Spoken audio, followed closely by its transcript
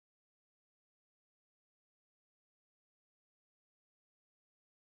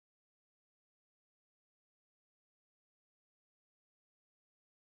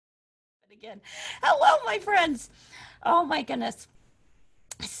Again. Hello, my friends. Oh my goodness.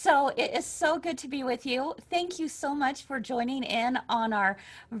 So it is so good to be with you. Thank you so much for joining in on our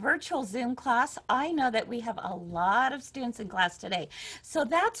virtual Zoom class. I know that we have a lot of students in class today. So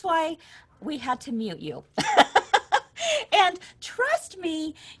that's why we had to mute you. And trust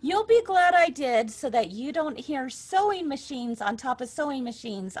me, you'll be glad I did so that you don't hear sewing machines on top of sewing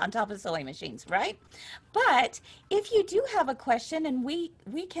machines on top of sewing machines, right? But if you do have a question and we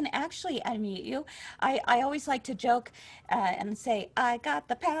can actually unmute you, I always like to joke and say, I got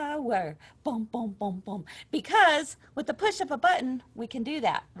the power, boom, boom, boom, boom. Because with the push of a button, we can do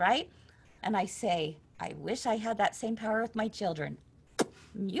that, right? And I say, I wish I had that same power with my children.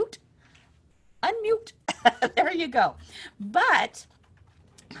 Mute, unmute. There you go. But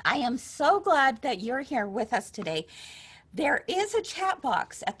I am so glad that you're here with us today. There is a chat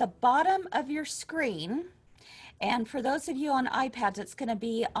box at the bottom of your screen. And for those of you on iPads, it's going to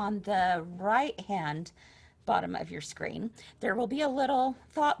be on the right hand bottom of your screen. There will be a little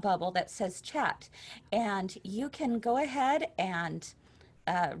thought bubble that says chat. And you can go ahead and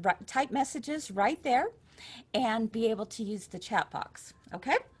type messages right there and be able to use the chat box.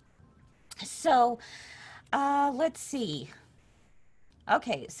 Okay? So let's see.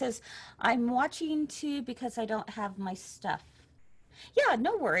 Okay, it says, I'm watching too because I don't have my stuff. Yeah,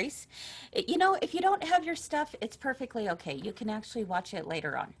 no worries. You know, if you don't have your stuff, it's perfectly okay. You can actually watch it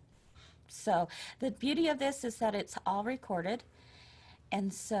later on. So the beauty of this is that it's all recorded.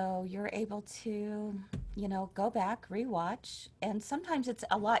 And so you're able to, you know, go back, rewatch. And sometimes it's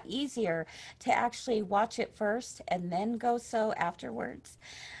a lot easier to actually watch it first and then go sew afterwards.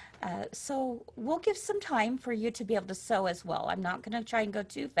 So we'll give some time for you to be able to sew as well. I'm not going to try and go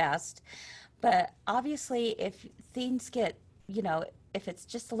too fast, but obviously if things get, you know, if it's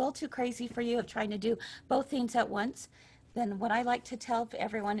just a little too crazy for you of trying to do both things at once, then what I like to tell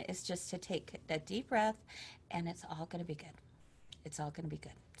everyone is just to take a deep breath and it's all going to be good. It's all going to be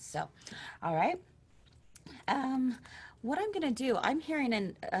good. So, all right. What I'm going to do, I'm hearing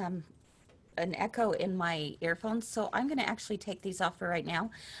an echo in my earphones, so I'm going to actually take these off for right now.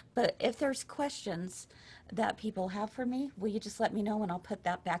 But if there's questions that people have for me, will you just let me know and I'll put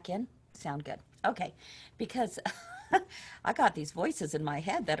that back in? Sound good? Okay, because I got these voices in my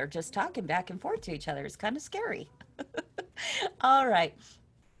head that are just talking back and forth to each other. It's kind of scary. All right.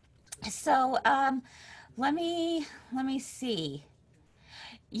 So let me see.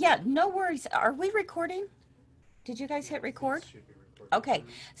 Yeah, no worries. Are we recording? Did you guys hit record? Okay,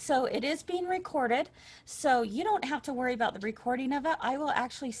 so it is being recorded, so you don't have to worry about the recording of it. I will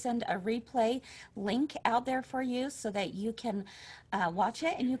actually send a replay link out there for you so that you can watch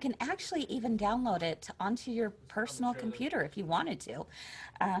it, and you can actually even download it onto your personal computer if you wanted to,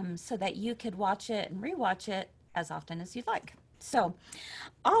 so that you could watch it and rewatch it as often as you'd like. So,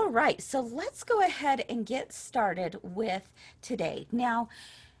 all right, so let's go ahead and get started with today. Now,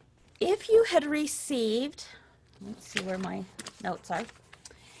 if you had received, let's see where my notes are.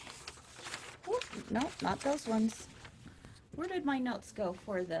 Oh, no, not those ones. Where did my notes go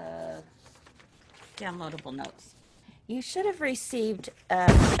for the downloadable notes? You should have received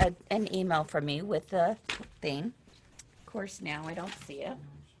an email from me with the thing. Of course, now I don't see it.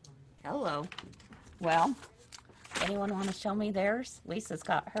 Hello. Well, anyone want to show me theirs? Lisa's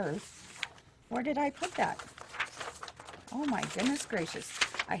got hers. Where did I put that? Oh my goodness gracious.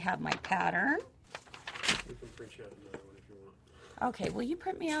 I have my pattern. We can print you out another one if you want. Okay, will you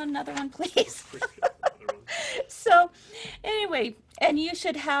print me out another one, please? So, anyway, and you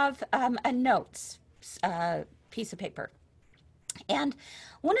should have a notes piece of paper. And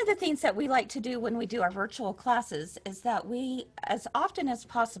one of the things that we like to do when we do our virtual classes is that we, as often as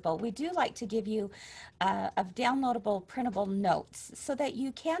possible, we do like to give you of downloadable printable notes so that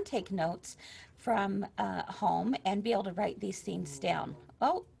you can take notes from home and be able to write these things down.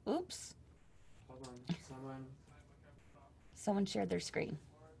 Oh, oops. Hold on, Someone shared their screen.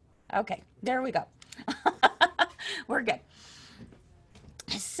 Okay, there we go. We're good.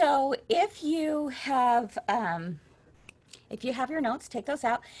 So if you have your notes, take those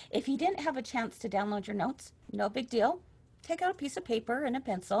out. If you didn't have a chance to download your notes, no big deal. Take out a piece of paper and a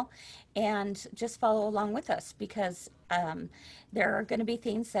pencil and just follow along with us because there are going to be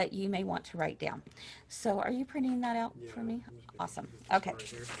things that you may want to write down. So are you printing that out for me? Awesome. Okay.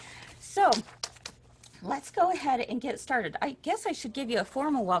 So let's go ahead and get started. I guess I should give you a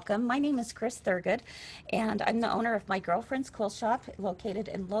formal welcome. My name is Chris Thurgood, and I'm the owner of My Girlfriend's Quilt Shop located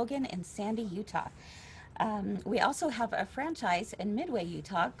in Logan and Sandy, Utah. We also have a franchise in Midway,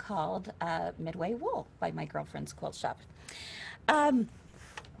 Utah called Midway Wool by My Girlfriend's Quilt Shop.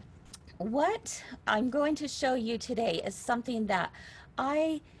 What I'm going to show you today is something that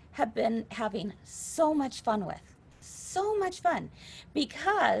I have been having so much fun with. So much fun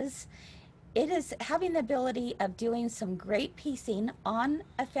because it is having the ability of doing some great piecing on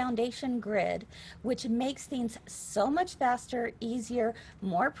a foundation grid, which makes things so much faster, easier,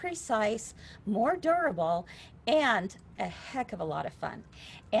 more precise, more durable, and a heck of a lot of fun.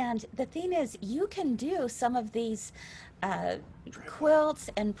 And the thing is, you can do some of these uh, quilts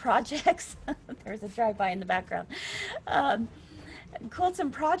and projects. There's a drive-by in the background. Um, Quilts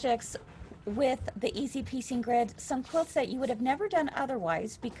and projects with the easy piecing grid, some quilts that you would have never done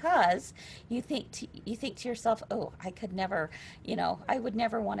otherwise because you think to yourself, oh, I could never, I would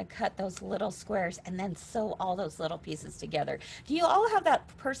never want to cut those little squares and then sew all those little pieces together. Do you all have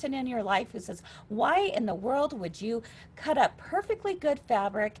that person in your life who says, why in the world would you cut up perfectly good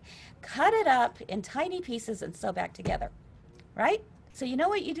fabric, cut it up in tiny pieces and sew back together, right? So you know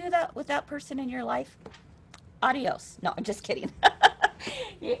what you do that with that person in your life? Adios. No, I'm just kidding.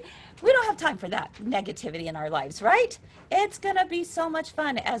 We don't have time for that negativity in our lives, right? It's going to be so much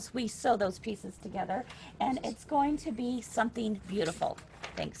fun as we sew those pieces together, and it's going to be something beautiful.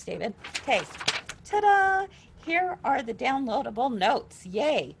 Thanks, David. Okay, ta-da! Here are the downloadable notes.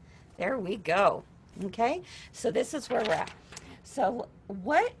 Yay! There we go. Okay, so this is where we're at. So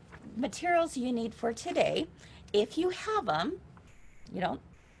what materials you need for today, if you have them, you don't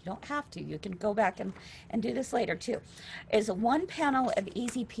you don't have to. You can go back and do this later too. Is one panel of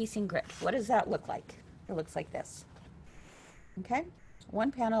easy piecing grid. What does that look like? It looks like this. Okay?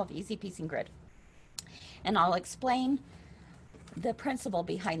 One panel of easy piecing grid. And I'll explain the principle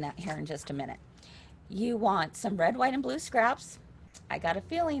behind that here in just a minute. You want some red, white, and blue scraps. I got a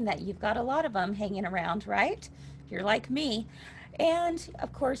feeling that you've got a lot of them hanging around, right? If you're like me. And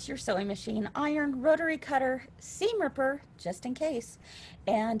of course, your sewing machine, iron, rotary cutter, seam ripper, just in case,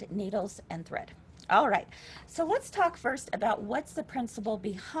 and needles and thread. All right, so let's talk first about what's the principle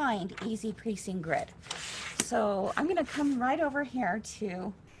behind easy piecing grid. So I'm going to come right over here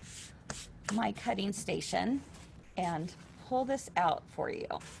to my cutting station and pull this out for you.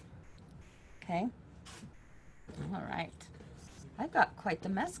 Okay. All right. I've got quite the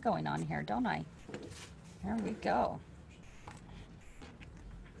mess going on here, don't I? There we go.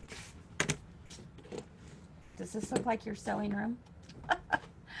 Does this look like your sewing room?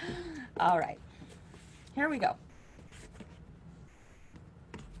 All right. Here we go.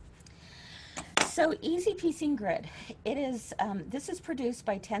 So Easy Piecing Grid. It is. This is produced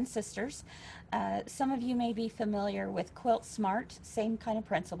by 10 Sisters. Some of you may be familiar with Quilt Smart, same kind of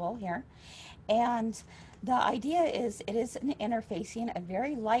principle here. And the idea is it is an interfacing, a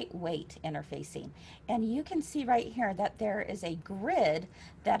very lightweight interfacing. And you can see right here that there is a grid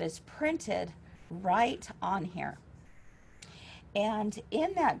that is printed right on here. And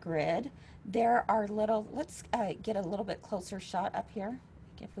in that grid, there are little, let's get a little bit closer shot up here,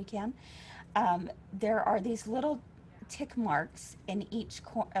 if we can. There are these little tick marks in each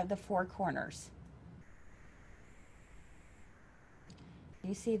of the four corners.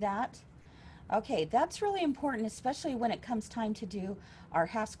 You see that? Okay, that's really important, especially when it comes time to do our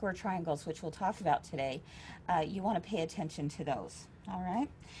half square triangles, which we'll talk about today. You want to pay attention to those, all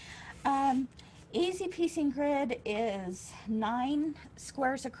right? Easy piecing grid is 9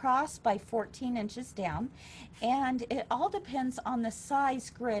 squares across by 14 inches down, and it all depends on the size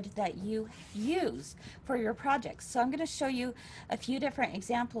grid that you use for your projects. So I'm going to show you a few different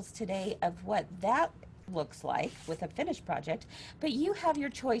examples today of what that looks like with a finished project, but you have your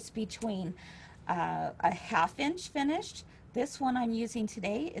choice between a 1/2 inch finished. This one I'm using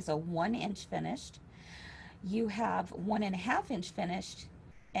today is a 1 inch finished. You have 1.5 inch finished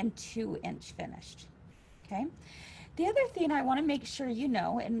and 2 inch finished. Okay. The other thing I want to make sure you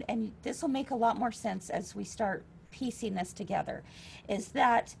know, and this will make a lot more sense as we start piecing this together, is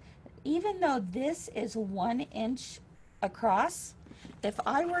that even though this is 1 inch across, if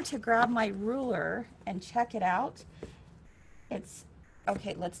I were to grab my ruler and check it out, it's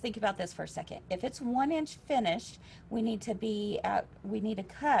okay. Let's think about this for a second. If it's 1 inch finished, we need to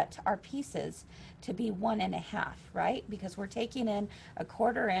cut our pieces to be 1.5, right? Because we're taking in a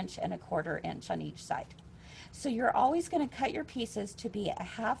 1/4 inch and a 1/4 inch on each side. So you're always going to cut your pieces to be a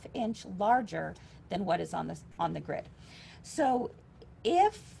 1/2 inch larger than what is on the grid. So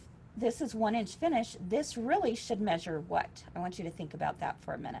if this is 1 inch finish, this really should measure what? I want you to think about that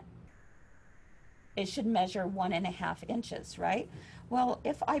for a minute. It should measure 1.5 inches, right? Well,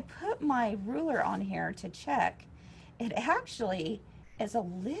 if I put my ruler on here to check, it actually is a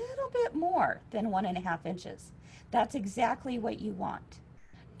little bit more than 1.5 inches. That's exactly what you want.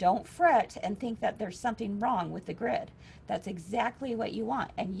 Don't fret and think that there's something wrong with the grid. That's exactly what you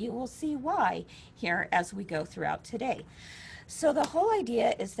want, and you will see why here as we go throughout today. So the whole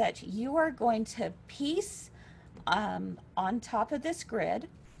idea is that you are going to piece on top of this grid,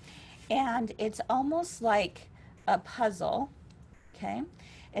 and it's almost like a puzzle, okay?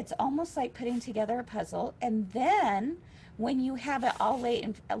 It's almost like putting together a puzzle, and then when you have it all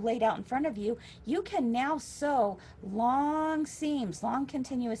laid out in front of you, you can now sew long seams, long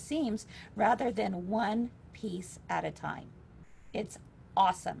continuous seams, rather than one piece at a time. It's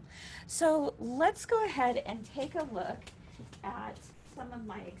awesome. So let's go ahead and take a look at some of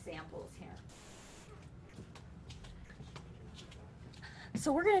my examples here.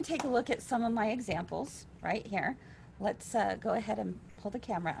 So we're going to take a look at some of my examples right here. Let's go ahead and pull the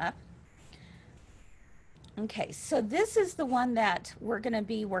camera up. Okay, so this is the one that we're going to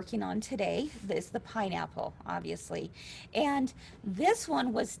be working on today. This is the pineapple, obviously. And this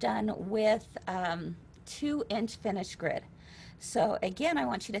one was done with 2-inch finish grid. So again, I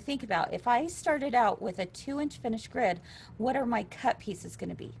want you to think about, if I started out with a 2-inch finish grid, what are my cut pieces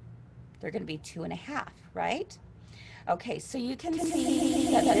going to be? They're going to be 2.5, right? Okay, so you can see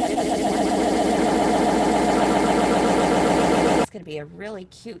that it's going to be a really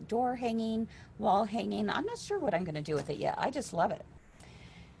cute door hanging, wall hanging. I'm not sure what I'm going to do with it yet. I just love it.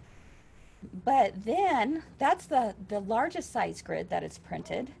 But then that's the largest size grid that is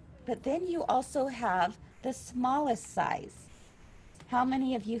printed. But then you also have the smallest size. How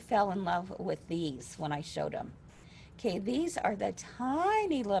many of you fell in love with these when I showed them? Okay, these are the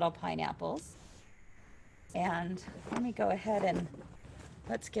tiny little pineapples. And let me go ahead and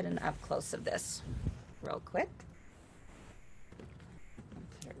let's get an up close of this real quick.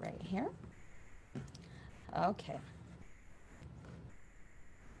 Put it right here. Okay.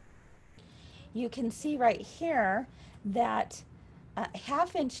 You can see right here that a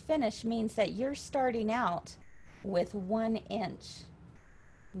 1/2-inch finish means that you're starting out with 1 inch,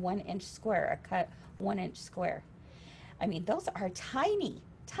 1-inch square, a cut 1-inch square. I mean, those are tiny,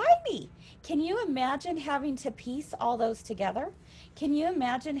 tiny. Can you imagine having to piece all those together? Can you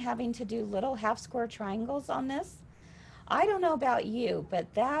imagine having to do little half-square triangles on this? I don't know about you,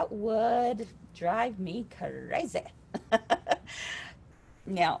 but that would drive me crazy.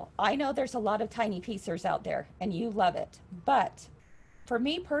 Now, I know there's a lot of tiny piecers out there, and you love it, but for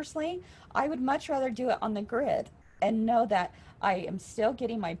me personally, I would much rather do it on the grid and know that I am still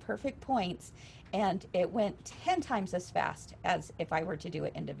getting my perfect points, and it went 10 times as fast as if I were to do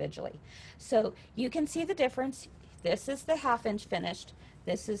it individually. So you can see the difference. This is the 1/2-inch finished.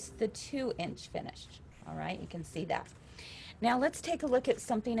 This is the 2-inch finished. All right, you can see that. Now let's take a look at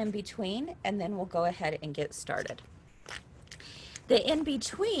something in between, and then we'll go ahead and get started. The in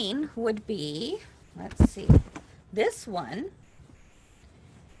between would be, let's see, this one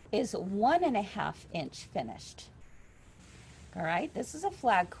is 1.5-inch finished. All right, this is a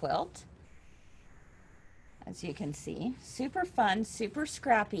flag quilt. As you can see, super fun, super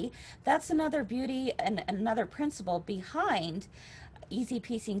scrappy. That's another beauty and another principle behind Easy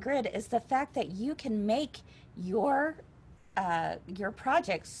Piecing Grid is the fact that you can make your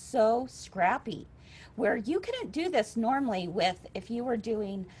project so scrappy, where you couldn't do this normally with, if you were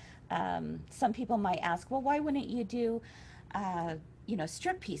doing, some people might ask, well, why wouldn't you do,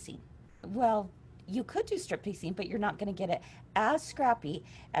 strip piecing? Well, you could do strip piecing, but you're not going to get it as scrappy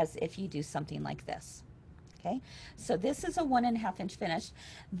as if you do something like this. Okay, so this is a 1.5-inch finish.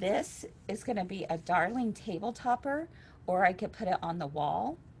 This is going to be a darling table topper, or I could put it on the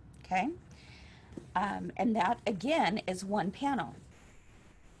wall. Okay, and that again is one panel.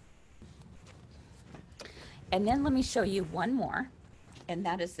 And then let me show you one more, and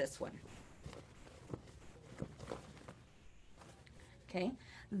that is this one. Okay,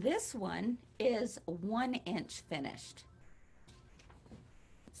 this one is 1-inch finished.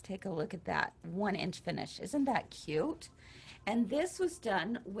 Let's take a look at that 1-inch finish. Isn't that cute? And this was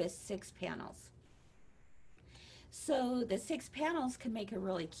done with 6 panels. So the 6 panels can make a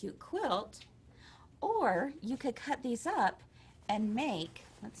really cute quilt, or you could cut these up and make,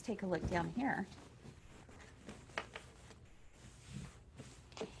 let's take a look down here.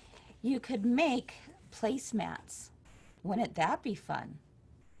 You could make placemats. Wouldn't that be fun?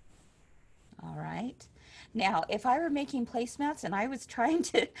 All right. Now, if I were making placemats and I was trying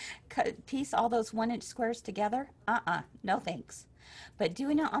to piece all those 1-inch squares together, no thanks. But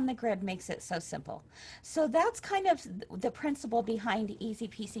doing it on the grid makes it so simple. So that's kind of the principle behind Easy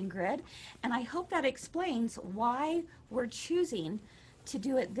Piecing Grid, and I hope that explains why we're choosing to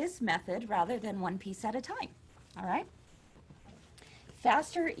do it this method rather than one piece at a time. All right?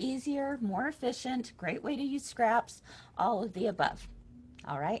 Faster, easier, more efficient, great way to use scraps, all of the above.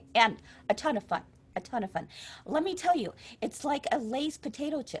 All right, and a ton of fun, a ton of fun. Let me tell you, it's like a Lay's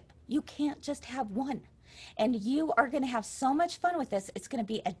potato chip. You can't just have one. And you are going to have so much fun with this. It's going to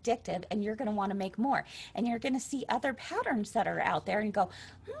be addictive and you're going to want to make more. And you're going to see other patterns that are out there and go,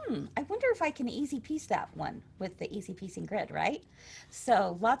 I wonder if I can easy piece that one with the easy piecing grid, right?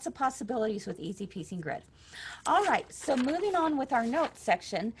 So lots of possibilities with easy piecing grid. All right, so moving on with our notes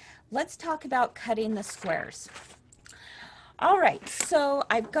section, let's talk about cutting the squares. All right, so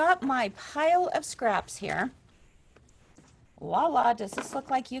I've got my pile of scraps here. Voila, does this look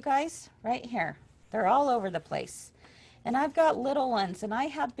like you guys? Right here. They're all over the place. And I've got little ones and I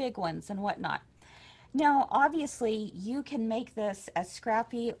have big ones and whatnot. Now, obviously, you can make this as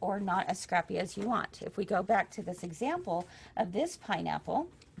scrappy or not as scrappy as you want. If we go back to this example of this pineapple,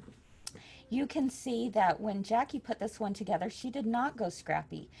 you can see that when Jackie put this one together, she did not go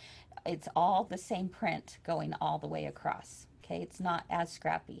scrappy. It's all the same print going all the way across. Okay, it's not as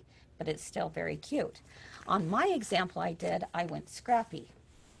scrappy, but it's still very cute. On my example I went scrappy.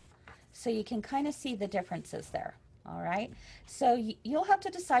 So you can kind of see the differences there. All right, so you'll have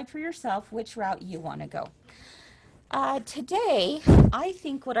to decide for yourself which route you want to go. Today, I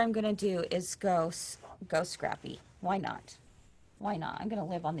think what I'm going to do is go scrappy. Why not? Why not? I'm going to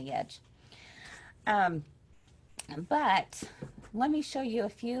live on the edge. But let me show you a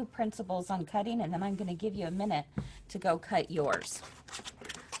few principles on cutting, and then I'm going to give you a minute to go cut yours.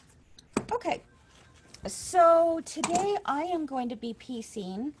 Okay, so today I am going to be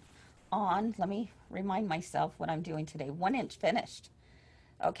piecing on, let me remind myself what I'm doing today, 1 inch finished.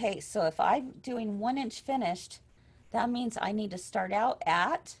 Okay, so if I'm doing 1 inch finished, that means I need to start out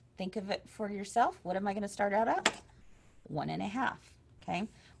at, think of it for yourself, what am I going to start out at? 1.5, okay?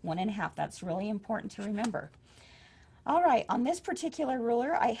 1.5, that's really important to remember. All right, on this particular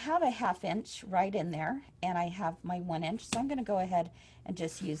ruler, I have a 1/2 inch right in there, and I have my 1 inch, so I'm going to go ahead and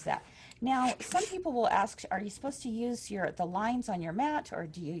just use that. Now, some people will ask, are you supposed to use the lines on your mat, or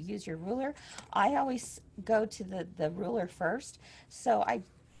do you use your ruler? I always go to the ruler first, so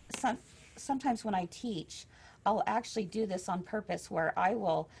sometimes when I teach, I'll actually do this on purpose, where I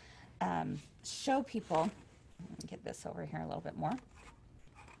will show people, let me get this over here a little bit more,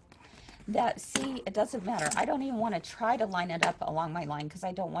 that, see, it doesn't matter. I don't even want to try to line it up along my line because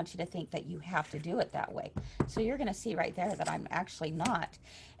I don't want you to think that you have to do it that way. So you're going to see right there that I'm actually not,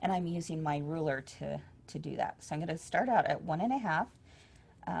 and I'm using my ruler to do that. So I'm going to start out at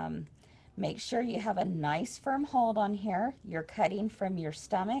 1.5. Make sure you have a nice firm hold on here. You're cutting from your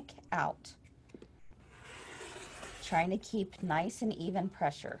stomach out. Trying to keep nice and even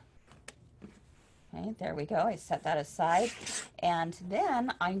pressure. Okay, there we go. I set that aside. And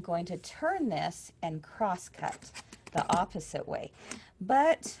then I'm going to turn this and cross cut the opposite way.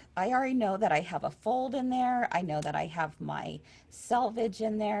 But I already know that I have a fold in there. I know that I have my selvage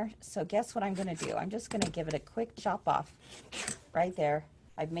in there. So guess what I'm going to do? I'm just going to give it a quick chop off right there.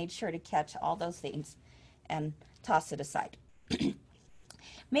 I've made sure to catch all those things and toss it aside.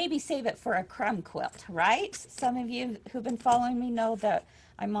 Maybe save it for a crumb quilt, right? Some of you who've been following me know that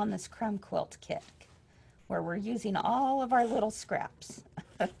I'm on this crumb quilt kit where we're using all of our little scraps.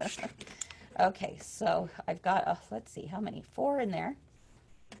 Okay, so I've got, let's see, how many? 4 in there.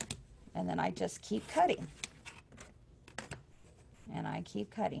 And then I just keep cutting. And I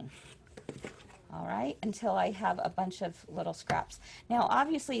keep cutting. All right, until I have a bunch of little scraps. Now,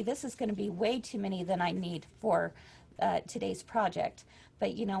 obviously, this is going to be way too many than I need for today's project.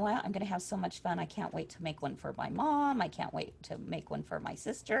 But you know what? I'm going to have so much fun. I can't wait to make one for my mom. I can't wait to make one for my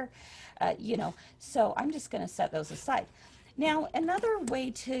sister. So I'm just going to set those aside. Now, another way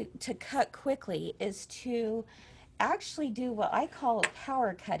to cut quickly is to actually do what I call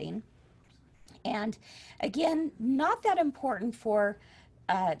power cutting. And again, not that important for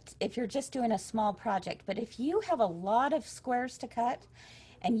if you're just doing a small project, but if you have a lot of squares to cut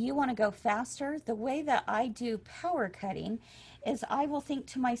and you want to go faster, the way that I do power cutting is I will think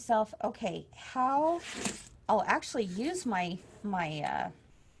to myself, okay, I'll actually use my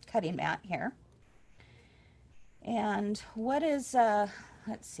cutting mat here. And what is,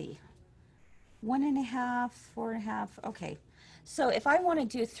 let's see, 1.5, 4.5, okay. So if I want to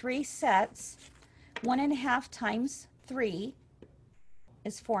do 3 sets, 1.5 times 3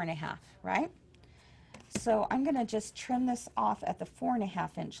 is 4.5, right? So I'm going to just trim this off at the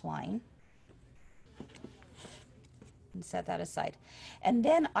 4.5 inch line and set that aside. And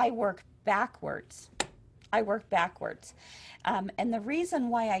then I work backwards. And the reason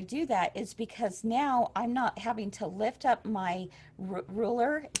why I do that is because now I'm not having to lift up my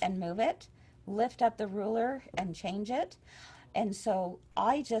ruler and move it, lift up the ruler and change it. And so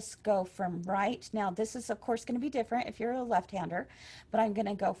I just go from right. Now this is of course going to be different if you're a left-hander, but I'm going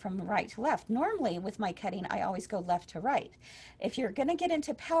to go from right to left. Normally with my cutting, I always go left to right. If you're going to get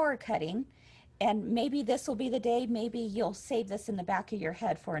into power cutting, and maybe this will be the day, maybe you'll save this in the back of your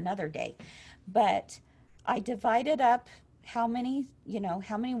head for another day. But I divided up how many,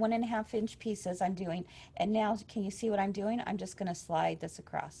 how many 1.5 inch pieces I'm doing. And now, can you see what I'm doing? I'm just going to slide this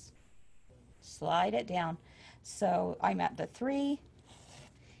across, slide it down. So I'm at the 3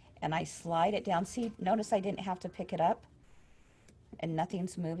 and I slide it down. See, notice I didn't have to pick it up and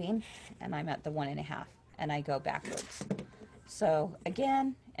nothing's moving. And I'm at the 1.5 and I go backwards. So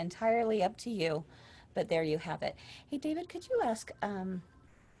again, entirely up to you, but there you have it. Hey, David, could you ask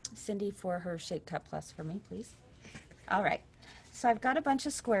Cindy for her Shape Cut Plus for me, please? All right. So I've got a bunch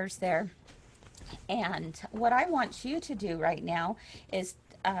of squares there. And what I want you to do right now is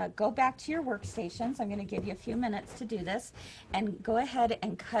go back to your workstations. I'm going to give you a few minutes to do this and go ahead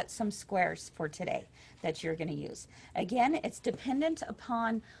and cut some squares for today that you're going to use. Again, it's dependent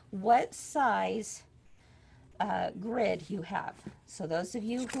upon what size grid you have. So those of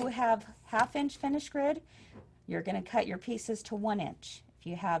you who have 1/2 inch finished grid, you're going to cut your pieces to 1 inch. If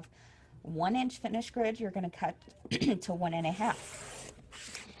you have 1 inch finished grid, you're going to cut to 1.5.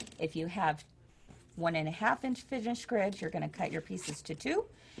 If you have 1.5 inch finished grid, you're going to cut your pieces to 2.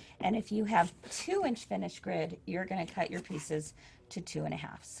 And if you have 2 inch finished grid, you're going to cut your pieces to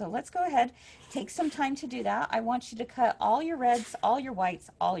 2.5. So let's go ahead, take some time to do that. I want you to cut all your reds, all your whites,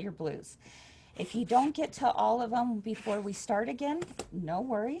 all your blues. If you don't get to all of them before we start again, no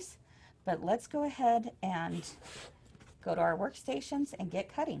worries, but let's go ahead and go to our workstations and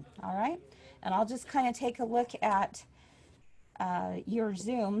get cutting, all right? And I'll just kind of take a look at your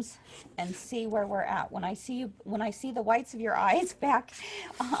Zooms and see where we're at. When I see the whites of your eyes back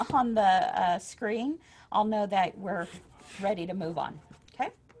on the screen, I'll know that we're ready to move on,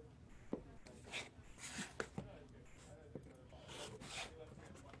 okay?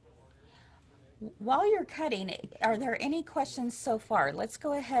 While you're cutting, are there any questions so far? Let's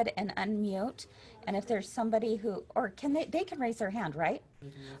go ahead and unmute. And if there's somebody who, or can they can raise their hand, right?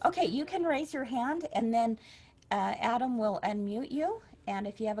 Okay, you can raise your hand and then Adam will unmute you. And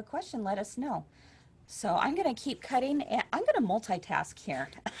if you have a question, let us know. So I'm going to keep cutting. And I'm going to multitask here.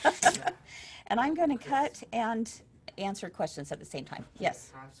 And I'm going to cut and answer questions at the same time.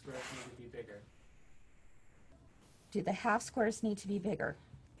 Yes? Half squares need to be bigger. Do the half squares need to be bigger?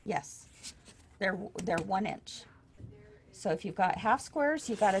 Yes. They're 1 inch. So if you've got half squares,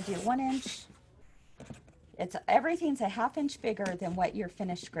 you've got to do 1 inch. Everything's a 1/2 inch bigger than what your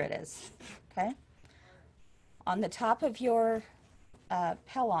finished grid is. Okay. On the top of your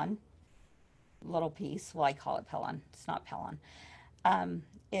Pellon little piece, well, I call it Pellon. It's not Pellon.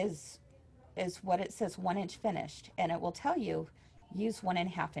 Is what it says 1 inch finished, and it will tell you use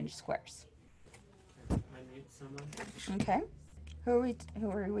 1.5 inch squares. Unmute someone. Okay. Who are we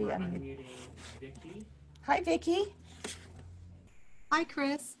We're unmuting? unmuting Vicky. Hi, Vicky. Hi,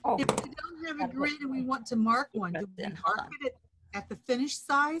 Chris. Oh. If we don't have a grid and we want to mark one, do we mark it at the finished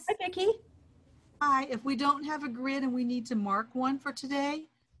size? Hi, Vicky. Hi, if we don't have a grid and we need to mark one for today,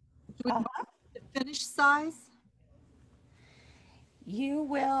 do we mark the finished size? You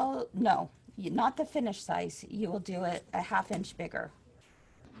will, no, not the finished size. You will do it a 1/2 inch bigger.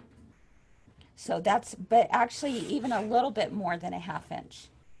 So but actually even a little bit more than a 1/2 inch.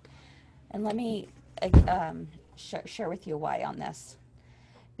 And let me share with you why on this.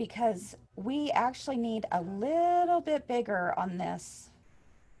 Because we actually need a little bit bigger on this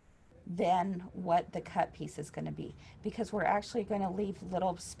than what the cut piece is going to be. Because we're actually going to leave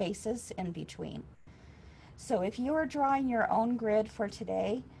little spaces in between. So if you are drawing your own grid for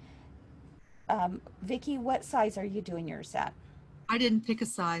today, Vicky, what size are you doing yours at? I didn't pick a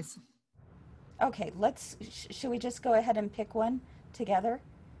size. Okay, should we just go ahead and pick one together?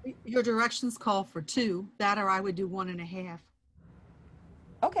 Your directions call for 2. That or I would do 1.5.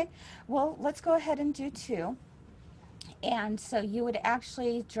 Okay, well, let's go ahead and do 2. And so you would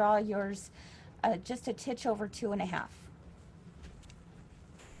actually draw yours just a titch over 2.5.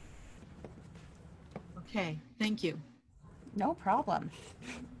 Okay, thank you. No problem.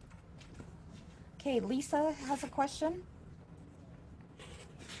 Okay, Lisa has a question.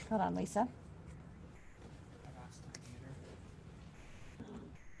 Hold on, Lisa.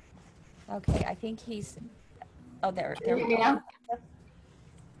 Okay, I think he's, oh, there we go. Yeah.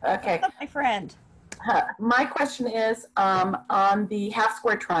 Okay. What's up, my friend? My question is on the half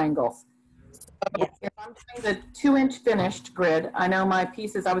square triangles. So Yes. if I'm doing the 2 inch finished grid, I know my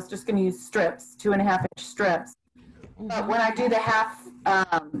pieces, I was just going to use strips, 2.5 inch strips. But when I do the half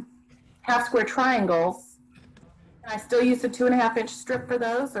square triangles, can I still use the 2.5 inch strip for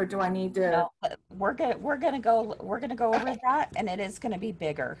those, or do I need to? No, we're gonna go over that, and it is gonna be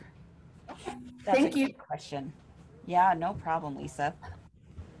bigger. That's Thank a you. good question. Yeah, no problem, Lisa.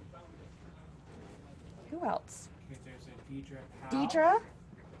 Who else? Okay, there's a Deidre Powell. Deidre?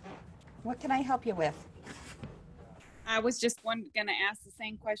 What can I help you with? I was just going to ask the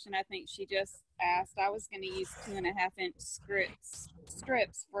same question I think she just asked. I was going to use 2.5-inch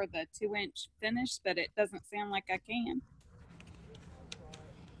strips for the 2-inch finish, but it doesn't sound like I can.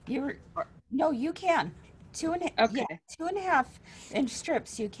 No, you can. Okay. 2.5-inch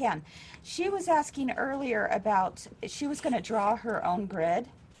strips, you can. She was asking earlier about, she was going to draw her own grid.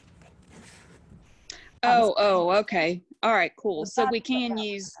 Okay. All right, cool. So That's we what can that was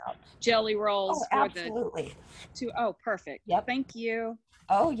use about. jelly Oh, rolls for the absolutely. two. Oh, perfect. Yep. Thank you.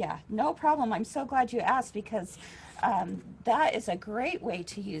 Oh, yeah, no problem. I'm so glad you asked because that is a great way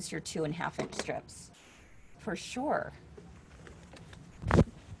to use your 2.5-inch strips, for sure.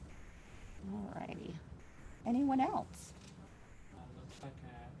 All righty. Anyone else? Looks like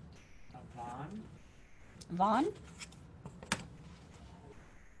a Vaughn. Vaughn?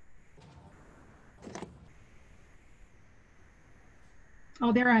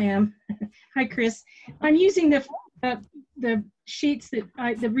 Oh, there I am. Hi, Chris. I'm using the sheets that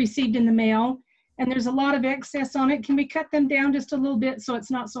I received in the mail, and there's a lot of excess on it. Can we cut them down just a little bit so it's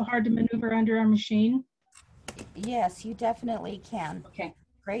not so hard to maneuver under our machine? Yes, you definitely can. Okay.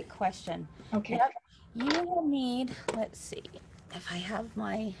 Great question. Okay. Yep. You will need, let's see, if I have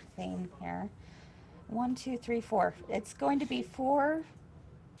my thing here. 1, 2, 3, 4. It's going to be 4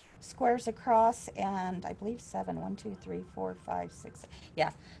 squares across and I believe 7. 1, 2, 3, 4, 5, 6.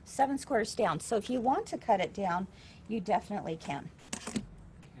 Yeah, 7 squares down. So if you want to cut it down, you definitely can. Okay,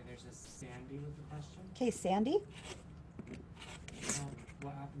 there's a Sandy with a question. Okay, Sandy.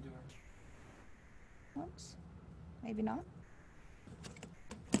 What happened to her? Oops. Maybe not.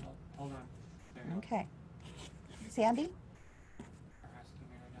 Oh, hold on. There you go. Okay. Sandy? We're asking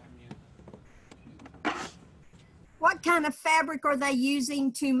her to unmute. What kind of fabric are they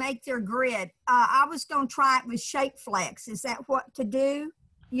using to make their grid? I was going to try it with Shape Flex. Is that what to do?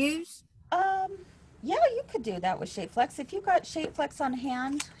 Use? Yeah, you could do that with Shapeflex. If you've got Shapeflex on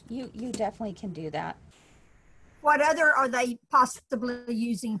hand, you definitely can do that. What other are they possibly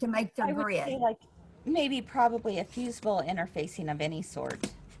using to make their I would grid? say like maybe probably a fusible interfacing of any sort.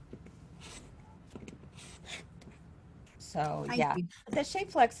 So Thank yeah, you. the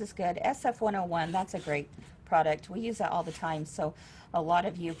Shapeflex is good. SF101, that's a great product. We use it all the time. So a lot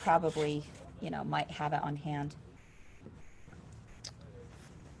of you probably, might have it on hand.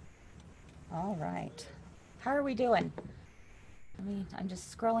 All right. How are we doing? I'm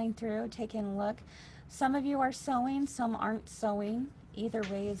just scrolling through, taking a look. Some of you are sewing, some aren't sewing. Either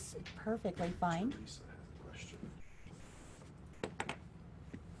way is perfectly fine. Lisa has a question.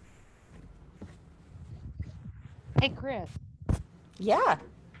 Hey, Chris. Yeah.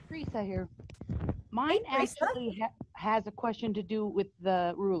 Teresa here. Mine Teresa. actually has a question to do with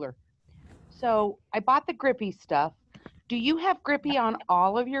the ruler. So I bought the grippy stuff. Do you have grippy on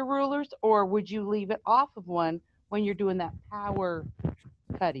all of your rulers, or would you leave it off of one when you're doing that power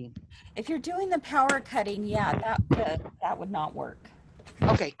cutting? If you're doing the power cutting, yeah, that would not work.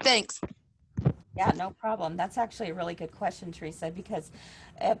 Okay, thanks. Yeah, no problem. That's actually a really good question, Teresa, because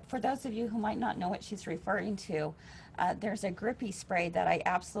for those of you who might not know what she's referring to, there's a grippy spray that I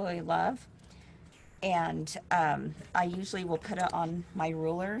absolutely love. And I usually will put it on my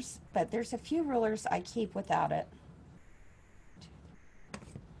rulers, but there's a few rulers I keep without it.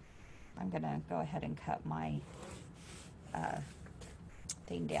 I'm going to go ahead and cut my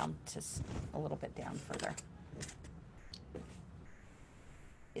thing down to a little bit down further.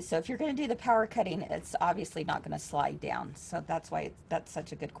 So if you're going to do the power cutting, it's obviously not going to slide down. So that's why that's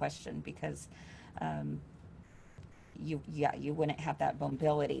such a good question, because you wouldn't have that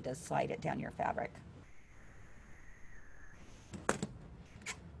mobility to slide it down your fabric.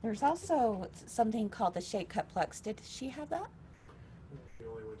 There's also something called the Shape Cut Plex. Did she have that? The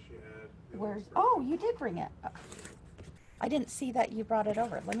only one she had. Where's, oh, you did bring it. I didn't see that you brought it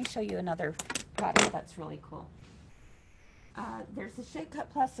over. Let me show you another product that's really cool. There's the Shape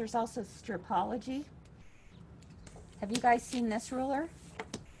Cut Plus. There's also Stripology. Have you guys seen this ruler?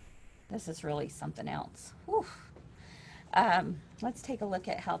 This is really something else. Whew. Let's take a look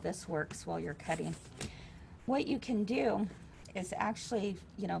at how this works while you're cutting. What you can do is actually,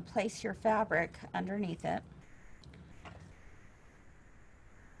 place your fabric underneath it.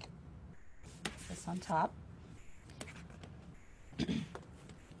 This on top.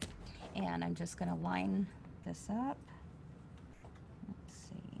 And I'm just going to line this up. Let's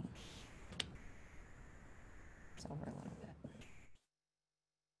see. It's over a little bit.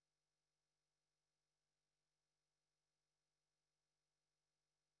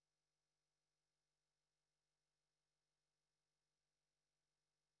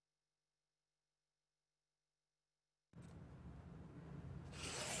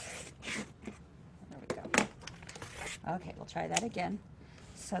 Okay, we'll try that again.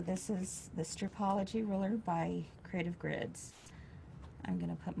 So this is the Stripology ruler by Creative Grids. I'm going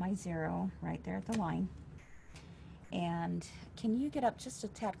to put my 0 right there at the line. And can you get up just a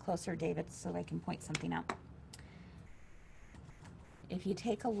tad closer, David, so I can point something out? If you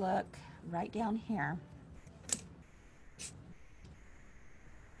take a look right down here,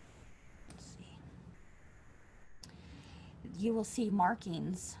 let's see, you will see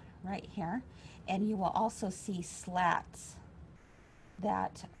markings right here, and you will also see slats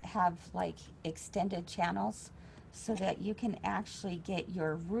that have like extended channels so that you can actually get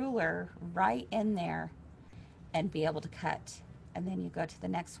your ruler right in there and be able to cut. And then you go to the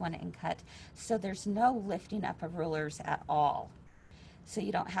next one and cut. So there's no lifting up of rulers at all. So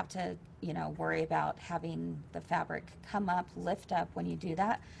you don't have to, you know, worry about having the fabric come up, lift up when you do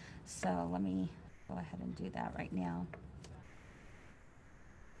that. So let me go ahead and do that right now.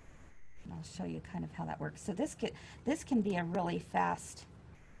 And I'll show you kind of how that works. So this can be a really fast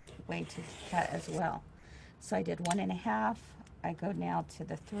way to cut as well. So I did 1.5. I go now to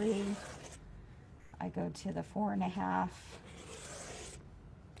the 3. I go to the 4.5.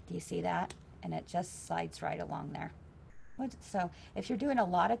 Do you see that? And it just slides right along there. So if you're doing a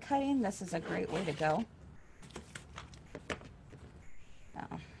lot of cutting, this is a great way to go.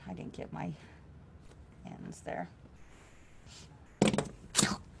 Oh, I didn't get my ends there.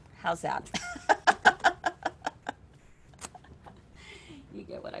 How's that? You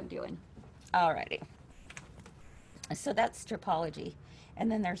get what I'm doing. Alrighty. So that's Stripology. And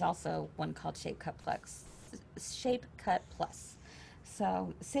then there's also one called Shape Cut Plus. Shape Cut Plus.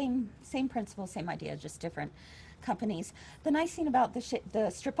 So same principle, same idea, just different companies. The nice thing about the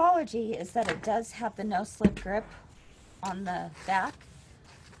Stripology is that it does have the no slip grip on the back,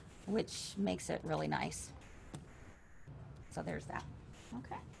 which makes it really nice. So there's that.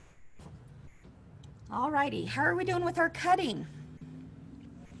 Okay. Alrighty, how are we doing with our cutting?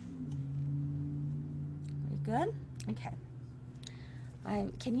 We good? Okay.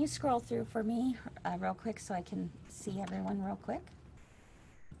 Can you scroll through for me real quick so I can see everyone real quick?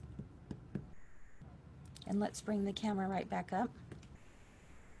 And let's bring the camera right back up.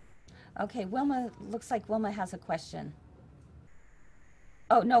 Okay, Wilma, looks like Wilma has a question.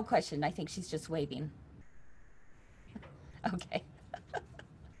 Oh, no question. I think she's just waving. Okay.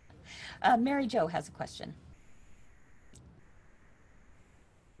 Mary Jo has a question.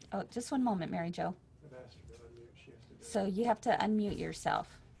 Oh, just one moment, Mary Jo. I've asked her to unmute. She has to do it. So you have to unmute yourself.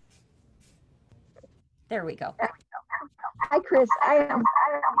 There we go. Hi, Chris.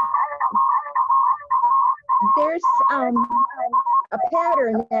 There's a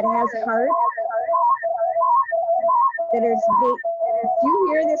pattern that has hearts that is. Do you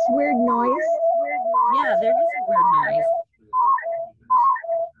hear this weird noise? Yeah, there is a weird noise.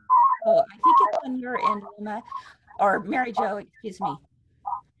 Oh, I think it's on your end, Wilma, or Mary Jo, excuse me.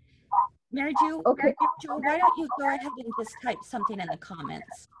 Mary Jo, Okay. Mary Jo, why don't you go ahead and just type something in the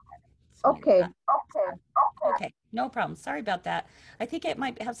comments? Okay. Okay, no problem. Sorry about that. I think it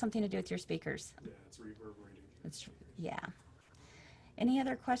might have something to do with your speakers. Yeah, it's reverberating. Yeah. Any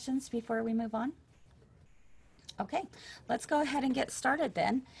other questions before we move on? Okay, let's go ahead and get started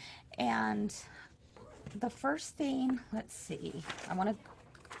then. And the first thing, let's see, I want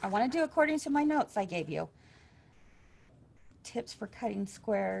to do according to my notes I gave you. Tips for cutting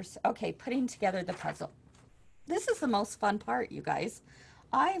squares. Okay, putting together the puzzle. This is the most fun part, you guys.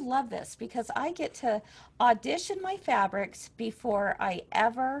 I love this because I get to audition my fabrics before I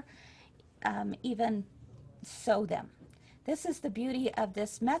ever even sew them. This is the beauty of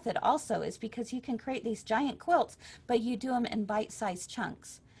this method also, is because you can create these giant quilts, but you do them in bite-sized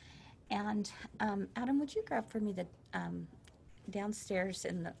chunks. And Adam, would you grab for me the downstairs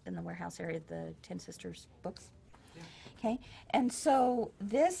in the warehouse area, the 10 Sisters books? Yeah. Okay, and so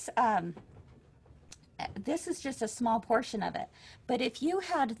this is just a small portion of it. But if you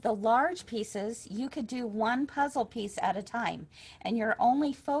had the large pieces, you could do one puzzle piece at a time, and you're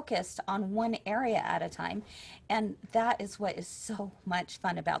only focused on one area at a time. And that is what is so much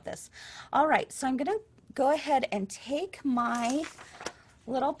fun about this. All right, so I'm gonna go ahead and take my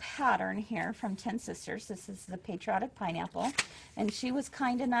little pattern here from 10 Sisters. This is the Patriotic Pineapple, and she was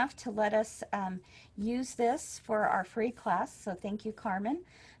kind enough to let us use this for our free class. So thank you, Carmen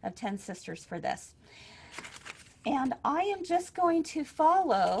of 10 Sisters, for this. And I am just going to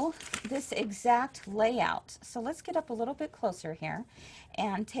follow this exact layout. So let's get up a little bit closer here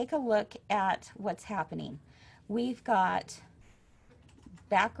and take a look at what's happening. We've got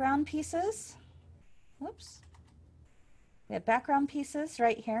background pieces. Whoops. We have background pieces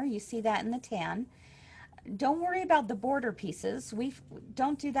right here. You see that in the tan. Don't worry about the border pieces. We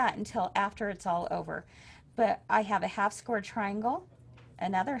don't do that until after it's all over. but I have a half square triangle,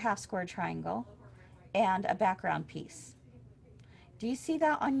 another half square triangle, and a background piece. Do you see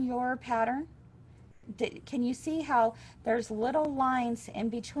that on your pattern? Can you see how there's little lines in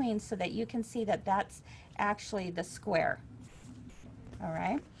between so that you can see that that's actually the square? All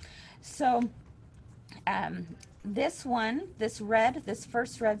right. So um, this one, this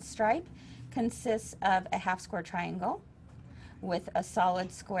first red stripe consists of a half square triangle with a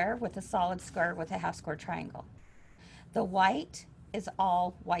solid square with a solid square with a half square triangle. The white is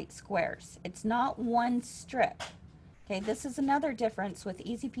all white squares. It's not one strip. Okay, this is another difference with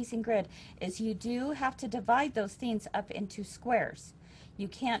easy piecing grid is you do have to divide those things up into squares. You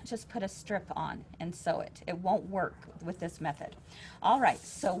can't just put a strip on and sew it. It won't work with this method. All right,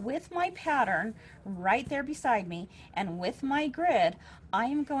 so with my pattern right there beside me and with my grid, I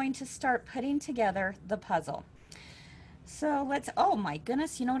am going to start putting together the puzzle. So let's, oh my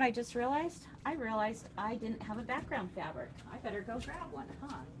goodness, you know what I just realized? I realized I didn't have a background fabric. I better go grab one,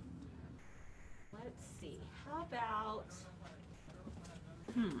 huh? Let's see, how about,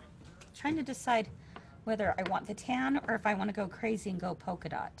 trying to decide whether I want the tan or if I want to go crazy and go polka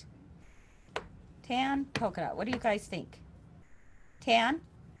dot. Tan, polka dot, what do you guys think? Tan?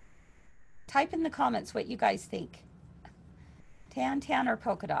 Type in the comments what you guys think. Tan, or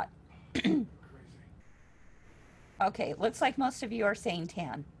polka dot? Okay, looks like most of you are saying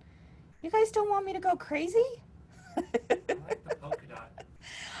tan. You guys don't want me to go crazy? I like the polka dot.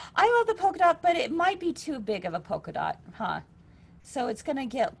 I love the polka dot, but it might be too big of a polka dot, huh? So it's gonna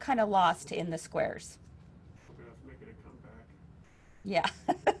get kind of lost in the squares. Polka dot's making a comeback. Yeah.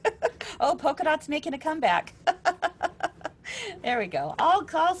 Oh, polka dot's making a comeback. There we go.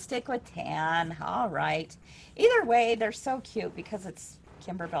 I'll stick with tan. All right. Either way, they're so cute because it's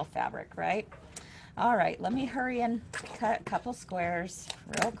Kimberbell fabric, right? All right, let me hurry and cut a couple squares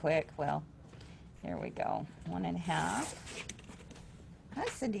real quick. Well, here we go. 1.5. Hi,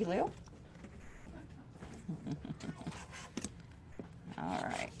 Cindy Lou. All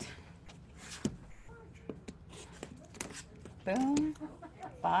right. Boom,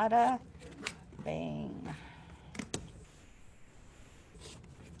 bada, bang.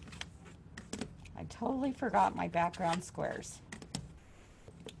 I totally forgot my background squares.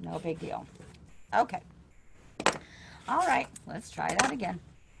 No big deal. Okay. All right, let's try that again.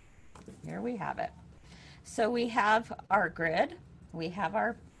 Here we have it. So we have our grid, we have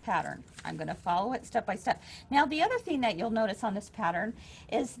our pattern. I'm going to follow it step by step. Now, the other thing that you'll notice on this pattern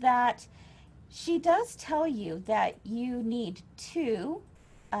is that she does tell you that you need 2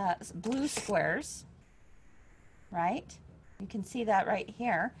 blue squares, right? You can see that right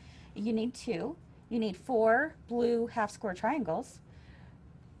here. You need 2. You need 4 blue half square triangles,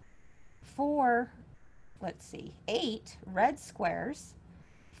 4, let's see, 8 red squares,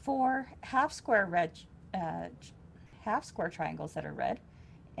 4 half square triangles that are red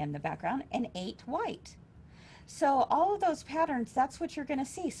in the background, and 8 white. So all of those patterns, that's what you're going to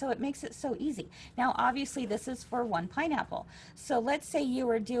see. So it makes it so easy. Now, obviously, this is for one pineapple. So let's say you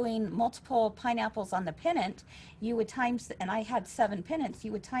were doing multiple pineapples on the pennant. You would times, and I had 7 pennants,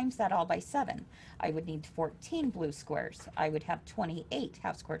 you would times that all by 7. I would need 14 blue squares. I would have 28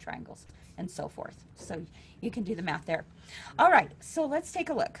 half square triangles, and so forth. So you can do the math there. All right, so let's take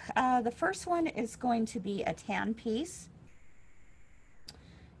a look. The first one is going to be a tan piece,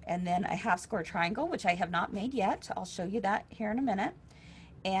 and then a half square triangle, which I have not made yet. I'll show you that here in a minute.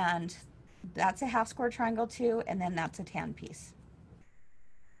 And that's a half square triangle too, and then that's a tan piece.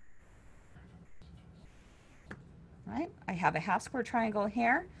 Right? I have a half square triangle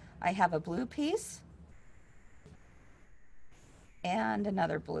here. I have a blue piece and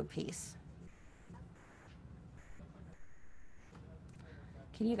another blue piece.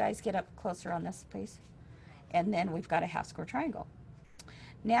 Can you guys get up closer on this, please? And then we've got a half square triangle.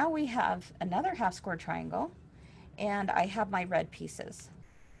 Now we have another half square triangle, and I have my red pieces.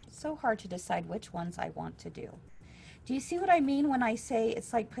 So hard to decide which ones I want to do. Do you see what I mean when I say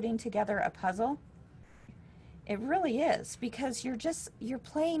it's like putting together a puzzle? It really is, because you're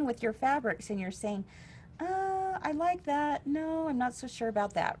playing with your fabrics and you're saying, I like that. No, I'm not so sure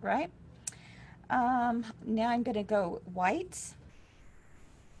about that, right? Now I'm going to go whites.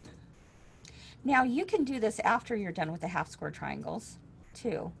 Now you can do this after you're done with the half square triangles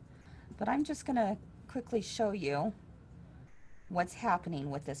too, but I'm just going to quickly show you what's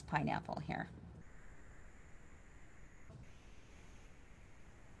happening with this pineapple here.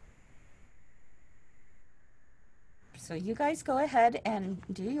 So you guys go ahead and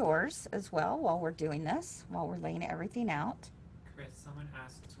do yours as well while we're doing this, while we're laying everything out. Chris, someone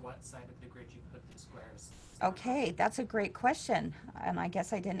asked what side of the grid you put the squares. Okay, that's a great question. And I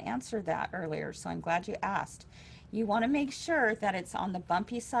guess I didn't answer that earlier, so I'm glad you asked. You want to make sure that it's on the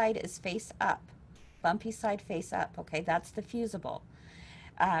bumpy side is face up. Bumpy side face up. Okay, that's the fusible.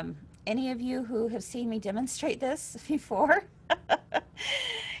 Any of you who have seen me demonstrate this before,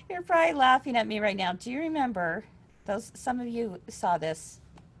 you're probably laughing at me right now. Do you remember those? Some of you saw this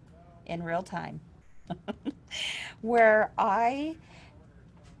in real time, where I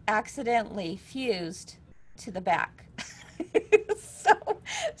accidentally fused to the back.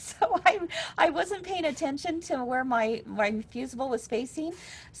 so I wasn't paying attention to where my fusible was facing.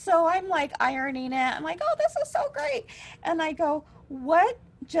 So I'm like ironing it. I'm like, oh, this is so great. And I go, what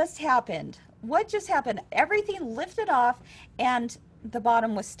just happened? What just happened? Everything lifted off and the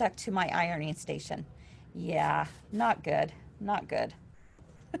bottom was stuck to my ironing station. Yeah, not good. Not good.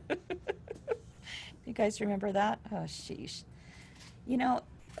 You guys remember that? Oh, sheesh. You know,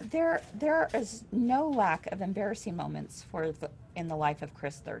 there is no lack of embarrassing moments in the life of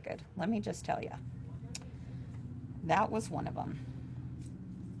Chris Thurgood. Let me just tell you, that was one of them.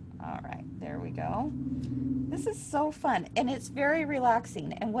 All right, there we go. This is so fun, and it's very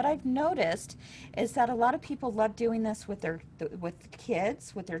relaxing. And what I've noticed is that a lot of people love doing this with with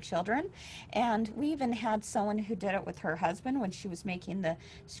kids, with their children. And we even had someone who did it with her husband when she was making the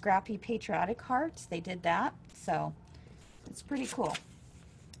scrappy patriotic hearts. They did that, so it's pretty cool.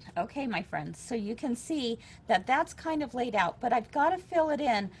 Okay, my friends, so you can see that that's kind of laid out, but I've got to fill it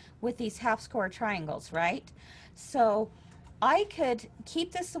in with these half square triangles, right? So I could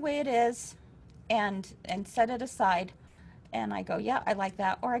keep this the way it is and set it aside, and I go, yeah, I like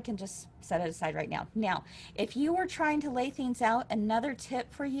that, or I can just set it aside right now. Now, if you were trying to lay things out, another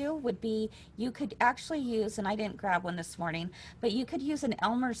tip for you would be you could actually use, and I didn't grab one this morning, but you could use an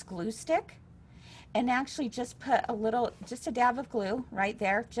Elmer's glue stick and actually just put just a dab of glue right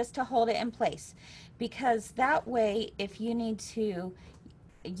there just to hold it in place. Because that way, if you need to,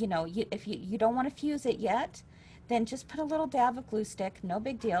 if you don't want to fuse it yet, then just put a little dab of glue stick. No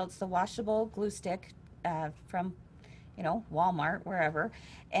big deal. It's the washable glue stick from, Walmart, wherever.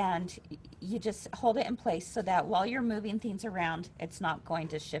 And you just hold it in place so that while you're moving things around, it's not going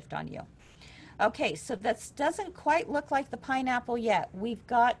to shift on you. Okay, so this doesn't quite look like the pineapple yet. We've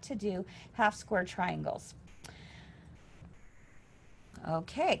got to do half square triangles.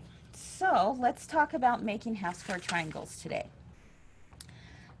 Okay, so let's talk about making half square triangles today.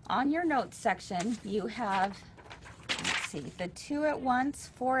 On your notes section, you have, let's see, the 2 at once,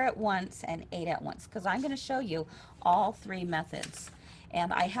 4 at once, and 8 at once, because I'm going to show you all three methods.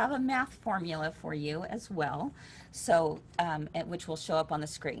 And I have a math formula for you as well, so which will show up on the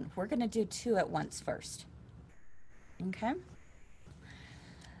screen. We're going to do 2 at once first. Okay?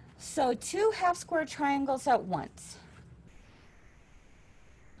 So 2 half square triangles at once.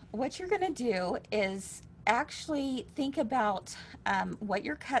 What you're going to do is actually think about what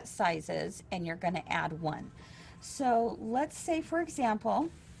your cut size is, and you're going to add 1. So let's say, for example,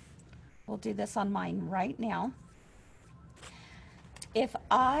 we'll do this on mine right now. If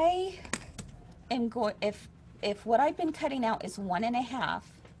I am going, if what I've been cutting out is 1.5,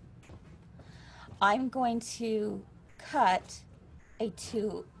 I'm going to cut a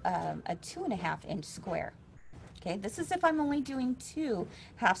 2.5 inch square. Okay, this is if I'm only doing 2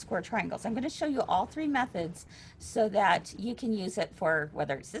 half square triangles. I'm going to show you all 3 methods so that you can use it for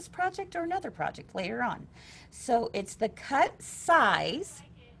whether it's this project or another project later on. So it's the cut size,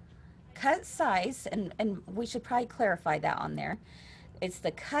 and we should probably clarify that on there. It's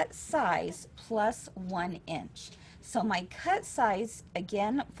the cut size plus 1 inch. So my cut size,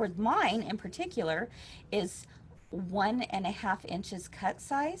 again, for mine in particular, is 1.5 inches cut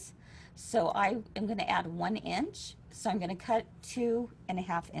size. So I am going to add 1 inch. So I'm going to cut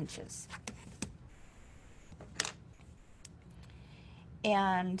 2.5 inches.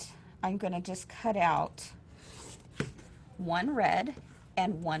 And I'm going to just cut out 1 red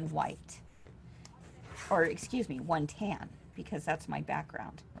and 1 white. Or excuse me, 1 tan, because that's my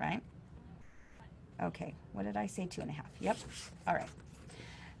background, right? Okay, what did I say? 2.5. Yep. All right.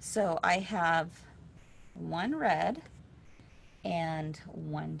 So I have 1 red and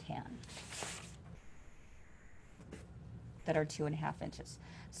 1 tan that are 2.5 inches.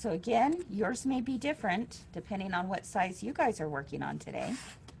 So again, yours may be different depending on what size you guys are working on today.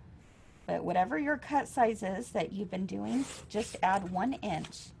 But whatever your cut size is that you've been doing, just add 1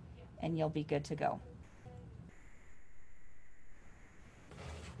 inch and you'll be good to go.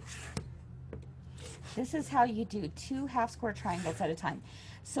 This is how you do 2 half square triangles at a time.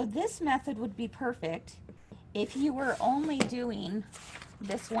 So this method would be perfect if you were only doing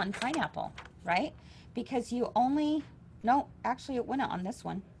this one pineapple, right? Because you only, no, actually it wouldn't on this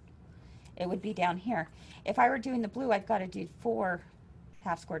one. it would be down here. If I were doing the blue, I've got to do 4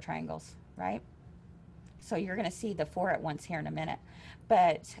 half square triangles, right? So you're going to see the 4 at once here in a minute.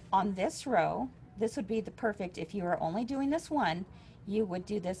 But on this row, this would be the perfect, if you were only doing this one, you would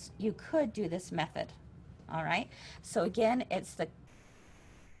do this, you could do this method. All right. So again, it's the,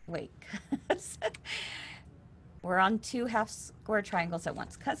 wait, we're on 2 half square triangles at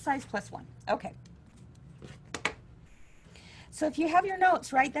once. Cut size plus 1. Okay. So if you have your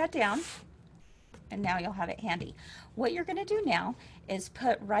notes, write that down, and now you'll have it handy. What you're going to do now is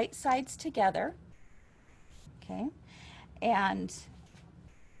put right sides together, okay, and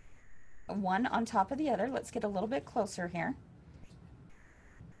one on top of the other. Let's get a little bit closer here.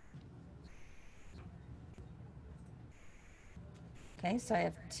 Okay, so I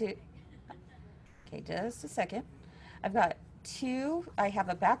have 2. Okay, just a second. I've got 2. I have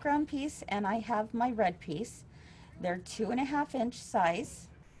a background piece and I have my red piece. They're 2.5 inch size.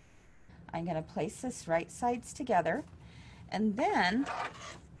 I'm going to place this right sides together, and then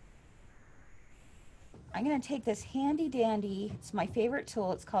I'm going to take this handy dandy, it's my favorite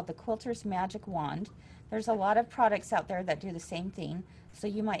tool, it's called the Quilter's Magic Wand. There's a lot of products out there that do the same thing, so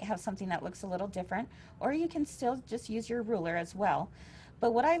you might have something that looks a little different, or you can still just use your ruler as well.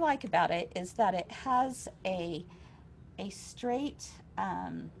 But what I like about it is that it has a straight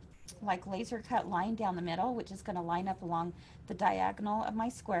like laser cut line down the middle, which is going to line up along the diagonal of my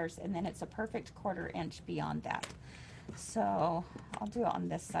squares, and then it's a perfect 1/4 inch beyond that. So I'll do it on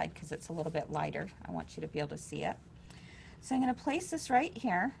this side because it's a little bit lighter. I want you to be able to see it. So I'm going to place this right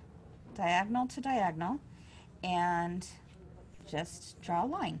here, diagonal to diagonal, and just draw a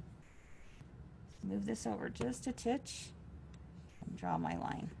line. Move this over just a titch and draw my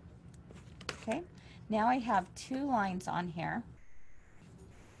line. Okay, now I have 2 lines on here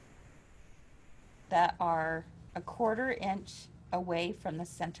that are a 1/4 inch away from the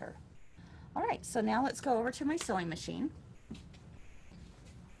center. All right, so now let's go over to my sewing machine.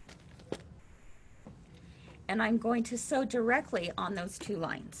 And I'm going to sew directly on those 2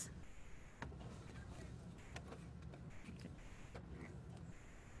 lines.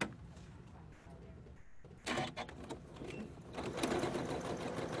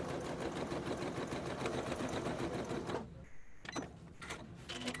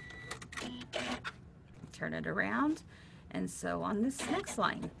 Turn it around and sew on this next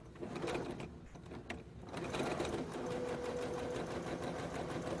line.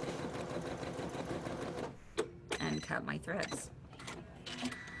 And cut my threads.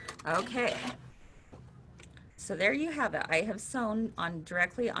 Okay, so there you have it. I have sewn on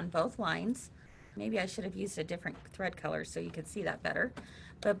directly on both lines. Maybe I should have used a different thread color so you could see that better,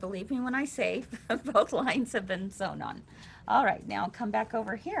 but believe me when I say both lines have been sewn on. All right, now come back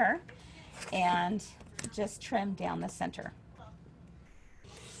over here and just trim down the center.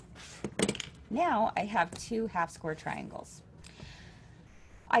 Now I have 2 half square triangles.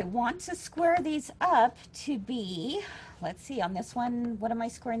 I want to square these up to be, let's see, on this one, what am I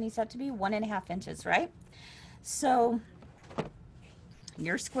squaring these up to be? 1.5 inches, right? So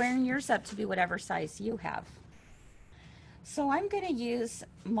you're squaring yours up to be whatever size you have. So I'm going to use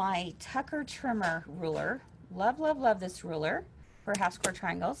my Tucker trimmer ruler. Love, love, love this ruler for half square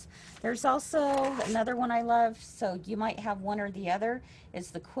triangles. There's also another one I love, so you might have one or the other,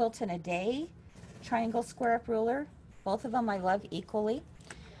 is the Quilt in a Day triangle square up ruler. Both of them I love equally.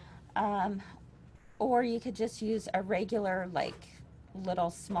 Or you could just use a regular, like, little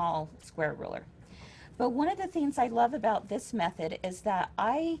small square ruler. But one of the things I love about this method is that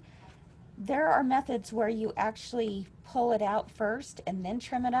there are methods where you actually pull it out first and then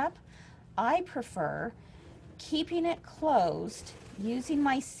trim it up. I prefer keeping it closed, using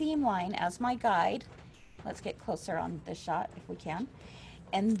my seam line as my guide. Let's get closer on this shot if we can.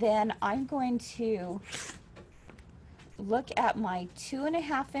 And then I'm going to look at my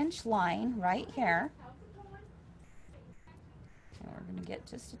 2.5 inch line right here. And we're going to get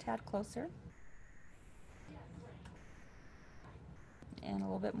just a tad closer. And a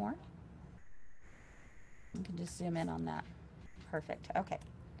little bit more. You can just zoom in on that. Perfect. Okay.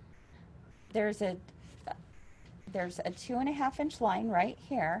 There's a 2.5 inch line right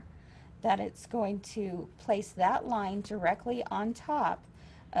here that it's going to place that line directly on top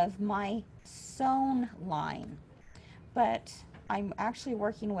of my sewn line. But I'm actually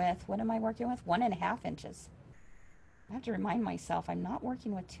working with, what am I working with? 1.5 inches. I have to remind myself I'm not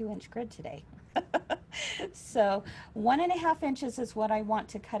working with 2-inch grid today. So 1.5 inches is what I want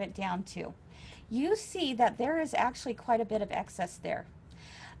to cut it down to. You see that there is actually quite a bit of excess there.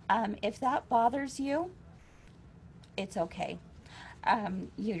 If that bothers you, it's okay.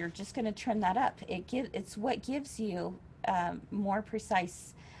 You're just going to trim that up. It's what gives you more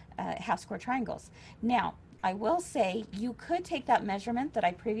precise half square triangles. Now, I will say you could take that measurement that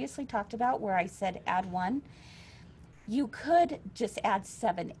I previously talked about where I said add 1. You could just add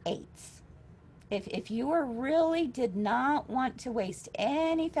 7/8. If you were really did not want to waste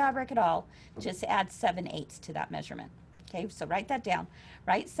any fabric at all, just add 7/8 to that measurement. Okay, so write that down.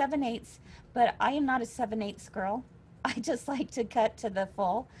 Write 7/8, but I am not a 7/8 girl. I just like to cut to the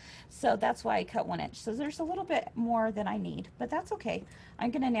full. So that's why I cut 1 inch. So there's a little bit more than I need, but that's okay.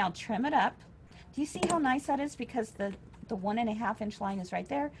 I'm gonna now trim it up. Do you see how nice that is? Because the 1.5 inch line is right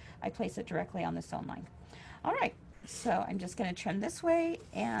there. I place it directly on the sewn line. All right, so I'm just gonna trim this way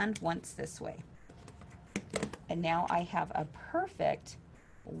and once this way. And now I have a perfect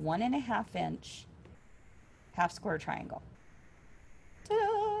 1.5 inch half square triangle.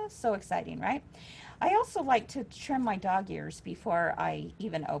 Ta-da! So exciting, right? I also like to trim my dog ears before I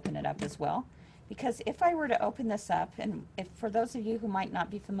even open it up as well, because if I were to open this up, and if for those of you who might not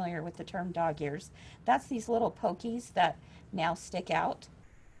be familiar with the term dog ears, that's these little pokies that now stick out.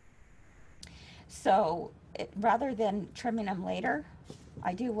 So rather than trimming them later,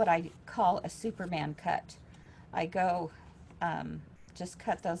 I do what I call a Superman cut. I go just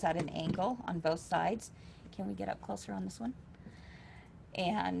cut those at an angle on both sides. Can we get up closer on this one?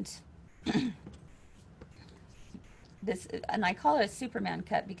 And and I call it a Superman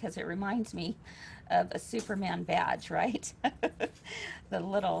cut because it reminds me of a Superman badge, right? The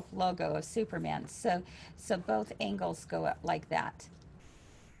little logo of Superman. So both angles go up like that.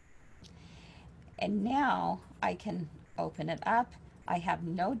 And now I can open it up. I have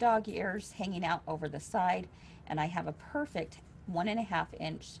no dog ears hanging out over the side, and I have a perfect 1.5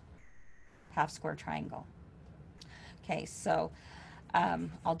 inch half square triangle. Okay, so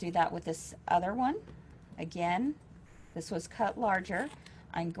I'll do that with this other one. Again, this was cut larger.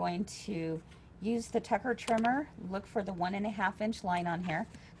 I'm going to use the Tucker trimmer, look for the 1.5 inch line on here,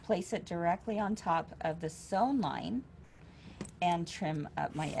 place it directly on top of the sewn line, and trim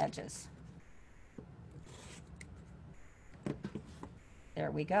up my edges.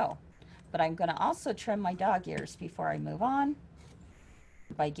 There we go. But I'm going to also trim my dog ears before I move on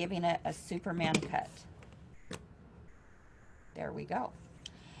by giving it a Superman cut. There we go.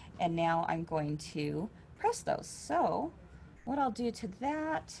 And now I'm going to press those. So what I'll do to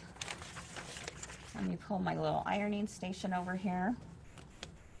that, let me pull my little ironing station over here.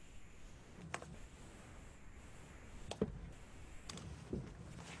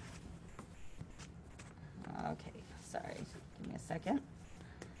 Okay, sorry, give me a second.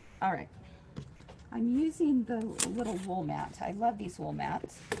 All right, I'm using the little wool mat. I love these wool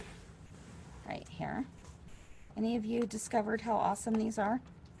mats right here. Any of you discovered how awesome these are?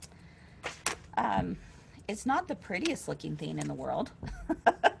 It's not the prettiest looking thing in the world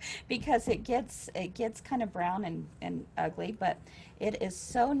because it gets kind of brown and ugly, but it is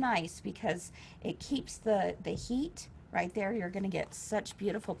so nice because it keeps the heat right there. You're going to get such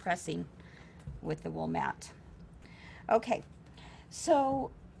beautiful pressing with the wool mat. Okay,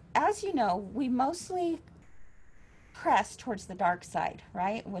 so as you know, we mostly press towards the dark side,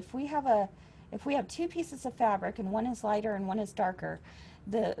 right? If we have 2 pieces of fabric and one is lighter and one is darker,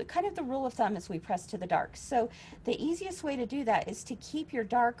 the kind of the rule of thumb is we press to the dark. So the easiest way to do that is to keep your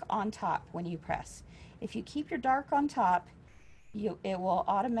dark on top when you press. If you keep your dark on top, it will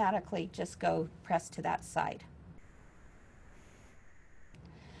automatically just go press to that side.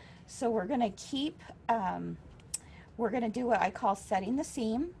 So we're going to keep we're going to do what I call setting the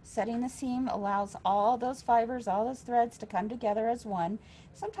seam. Setting the seam allows all those fibers, all those threads to come together as one.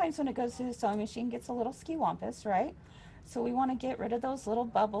 Sometimes when it goes through the sewing machine, it gets a little skiwampus, right? So we want to get rid of those little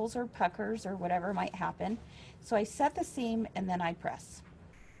bubbles or puckers or whatever might happen. So I set the seam and then I press.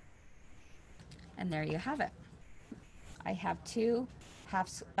 And there you have it. I have 2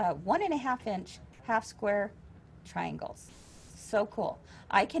 1.5 inch half square triangles. So cool.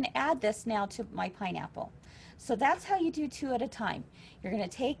 I can add this now to my pineapple. So that's how you do 2 at a time. You're going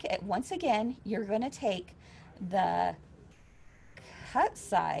to take it, once again, you're going to take the cut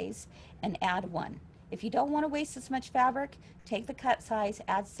size and add 1. If you don't want to waste as much fabric, take the cut size,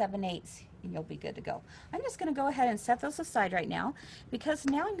 add 7/8, and you'll be good to go. I'm just going to go ahead and set those aside right now because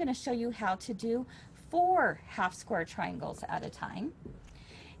now I'm going to show you how to do 4 half square triangles at a time.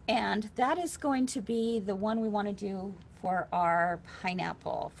 And that is going to be the one we want to do for our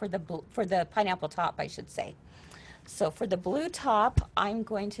pineapple, for the pineapple top, I should say. So for the blue top, I'm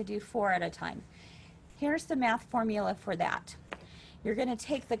going to do 4 at a time. Here's the math formula for that. You're going to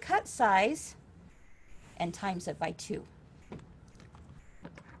take the cut size and times it by 2.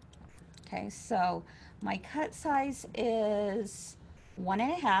 Okay, so my cut size is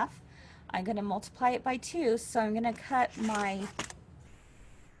 1.5. I'm going to multiply it by 2, so I'm going to cut my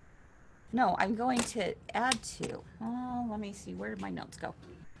No, I'm going to add 2. Oh, let me see, where did my notes go?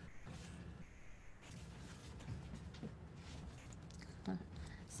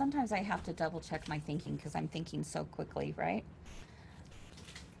 Sometimes I have to double check my thinking because I'm thinking so quickly, right?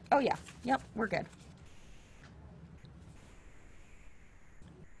 Oh yeah, yep, we're good.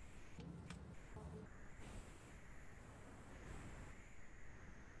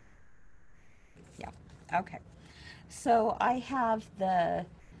 Yeah, okay. So I have the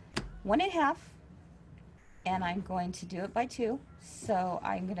 1.5, and I'm going to do it by 2. So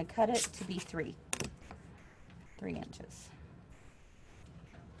I'm going to cut it to be 3 inches.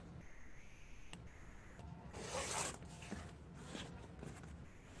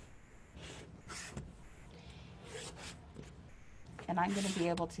 And I'm going to be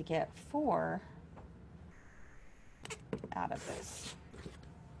able to get 4 out of this.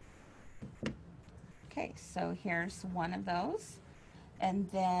 Okay, so here's one of those. And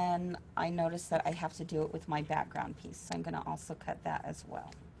then I notice that I have to do it with my background piece. So I'm going to also cut that as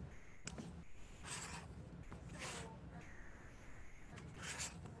well.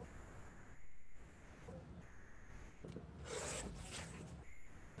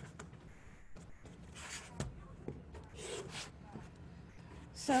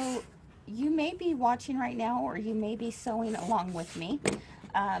 So you may be watching right now, or you may be sewing along with me.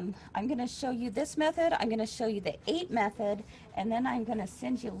 I'm going to show you this method. I'm going to show you the 8 method, and then I'm going to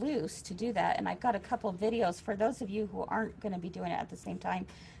send you loose to do that. And I've got a couple videos for those of you who aren't going to be doing it at the same time.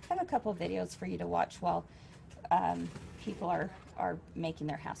 I have a couple videos for you to watch while people are making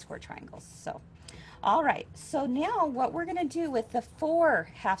their half square triangles. So, all right. So now what we're going to do with the 4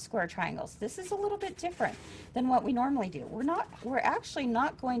 half square triangles, this is a little bit different than what we normally do. We're actually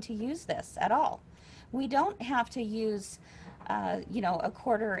not going to use this at all. We don't have to use you know, a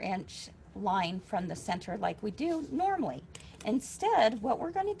 1/4 inch line from the center like we do normally. Instead, what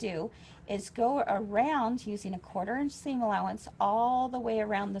we're going to do is go around using a 1/4 inch seam allowance all the way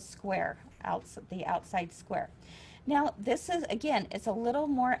around the square, the outside square. Now, this is, again, it's a little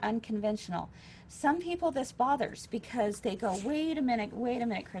more unconventional. Some people this bothers because they go, wait a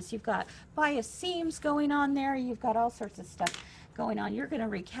minute, Chris, you've got bias seams going on there, you've got all sorts of stuff going on. You're going to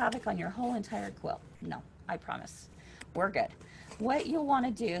wreak havoc on your whole entire quilt. No, I promise. We're good. What you'll want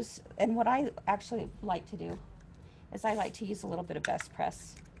to do is, and what I actually like to do, is I like to use a little bit of best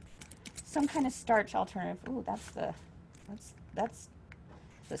press. Some kind of starch alternative. Ooh, that's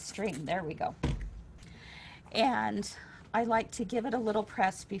the string. There we go. And I like to give it a little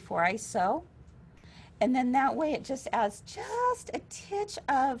press before I sew. And then that way it just adds just a titch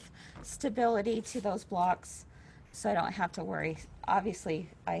of stability to those blocks, so I don't have to worry. Obviously,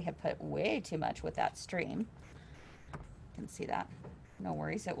 I have put way too much with that stream. You can see that. No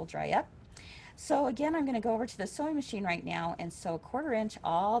worries, it will dry up. So again, I'm going to go over to the sewing machine right now and sew a 1/4 inch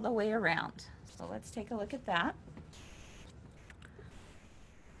all the way around. So let's take a look at that.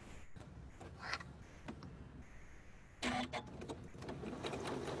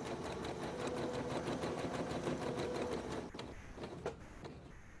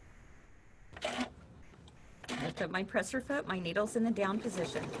 I put my presser foot, my needle's in the down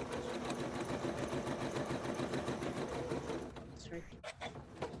position.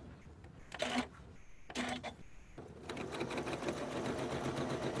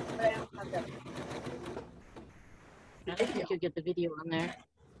 I think you could get the video on there.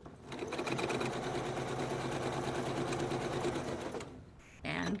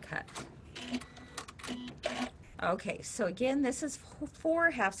 And cut. Okay, so again, this is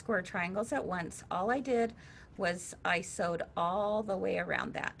 4 half square triangles at once. All I did was I sewed all the way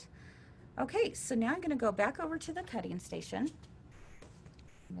around that. Okay, so now I'm going to go back over to the cutting station.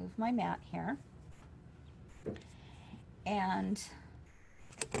 Move my mat here. And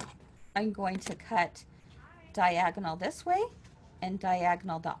I'm going to cut diagonal this way and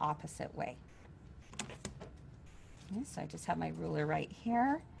diagonal the opposite way. Okay, so I just have my ruler right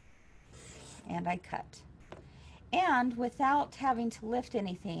here, and I cut. And without having to lift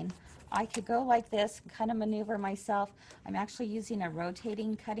anything, I could go like this and kind of maneuver myself. I'm actually using a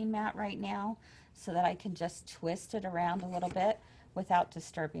rotating cutting mat right now so that I can just twist it around a little bit without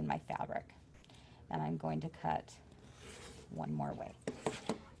disturbing my fabric. And I'm going to cut one more way.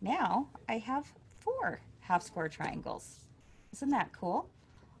 Now I have 4 half square triangles. Isn't that cool?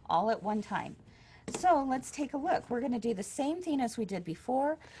 All at one time. So let's take a look. We're going to do the same thing as we did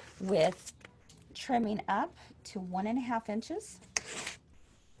before with trimming up to 1.5 inches.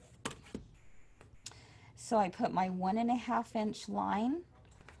 So I put my 1.5 inch line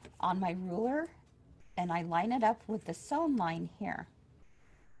on my ruler and I line it up with the sewn line here.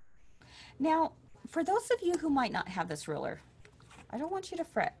 Now, for those of you who might not have this ruler, I don't want you to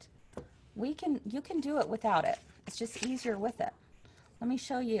fret. you can do it without it. It's just easier with it. Let me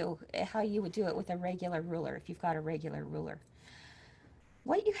show you how you would do it with a regular ruler if you've got a regular ruler.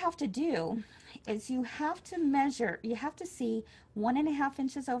 What you have to do is you have to measure, you have to see 1.5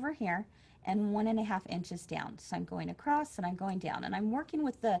 inches over here and 1.5 inches down. So I'm going across and I'm going down, and I'm working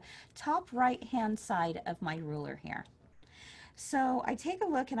with the top right hand side of my ruler here. So I take a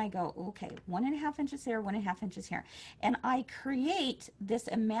look and I go, okay, 1.5 inches there, 1.5 inches here. And I create this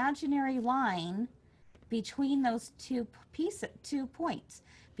imaginary line between those two points,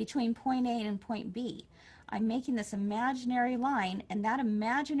 between point A and point B. I'm making this imaginary line, and that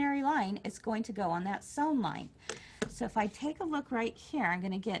imaginary line is going to go on that sewn line. So if I take a look right here, I'm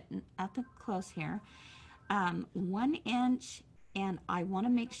going to get up close here, 1 inch, and I want to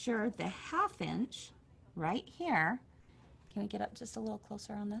make sure the 1/2 inch right here. Can we get up just a little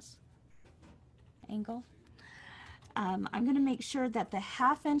closer on this angle? I'm going to make sure that the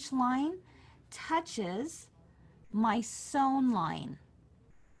 1/2 inch line touches my sewn line.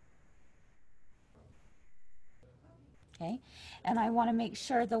 Okay, and I want to make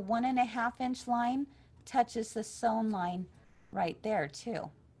sure the 1.5 inch line touches the sewn line right there too.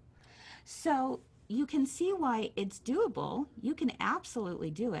 So you can see why it's doable. You can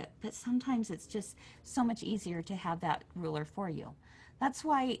absolutely do it, but sometimes it's just so much easier to have that ruler for you. That's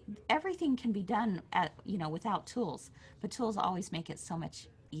why everything can be done without tools, but tools always make it so much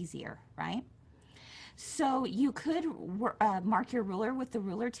easier, right? So you could mark your ruler with the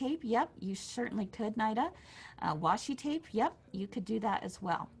ruler tape. Yep, you certainly could, Nida. Washi tape. Yep, you could do that as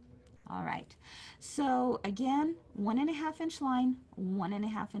well. All right. So again, 1.5 inch line,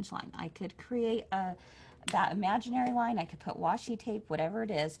 1.5 inch line. I could create that imaginary line. I could put washi tape, whatever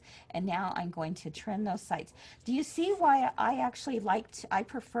it is. And now I'm going to trim those sides. Do you see why I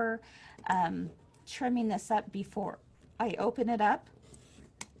prefer trimming this up before I open it up?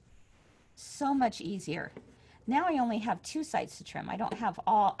 So much easier. Now I only have 2 sides to trim. I don't have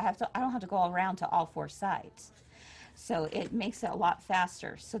to go around to all 4 sides. So it makes it a lot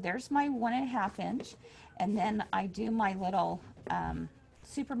faster. So there's my 1.5 inch, and then I do my little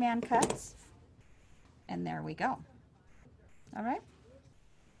Superman cuts, and there we go. All right.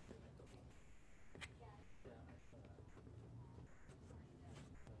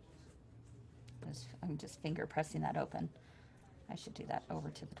 I'm just finger pressing that open. I should do that over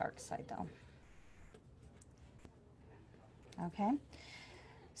to the dark side though. Okay,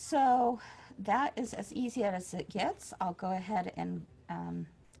 so that is as easy as it gets. I'll go ahead and,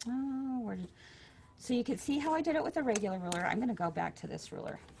 so you can see how I did it with a regular ruler. I'm going to go back to this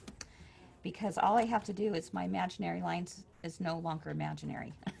ruler because all I have to do is my imaginary lines is no longer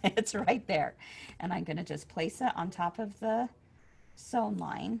imaginary. It's right there. And I'm going to just place it on top of the sewn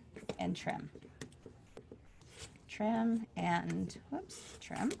line and trim. Trim and, whoops,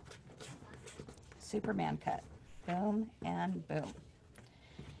 trim. Superman cut. Boom and boom.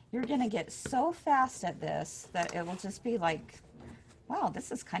 You're going to get so fast at this that it will just be like, wow,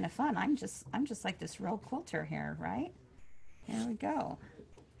 this is kind of fun. I'm just like this real quilter here, right? Here we go.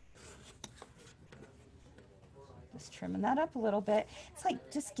 Just trimming that up a little bit. It's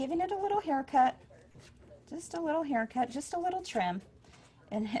like just giving it a little haircut. Just a little haircut, just a little trim.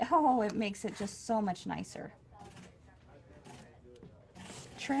 And oh, it makes it just so much nicer.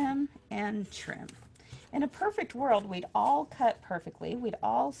 Trim and trim. In a perfect world, we'd all cut perfectly, we'd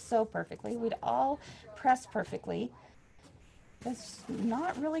all sew perfectly, we'd all press perfectly. That's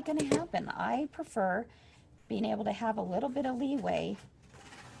not really going to happen. I prefer being able to have a little bit of leeway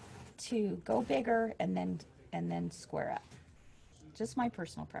to go bigger and then square up. Just my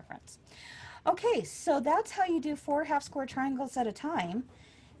personal preference. Okay, so that's how you do 4 half square triangles at a time.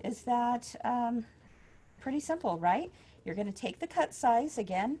 Is that pretty simple, right? You're going to take the cut size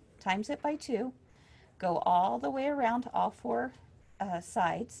again, times it by 2. Go all the way around all 4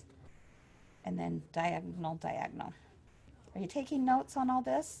 sides, and then diagonal, diagonal. Are you taking notes on all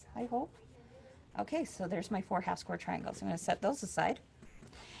this, I hope? Okay, so there's my 4 half square triangles. I'm going to set those aside.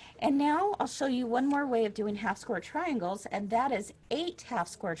 And now I'll show you one more way of doing half square triangles, and that is 8 half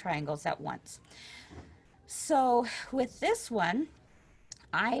square triangles at once. So with this one,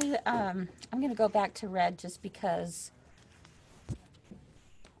 I'm going to go back to red just because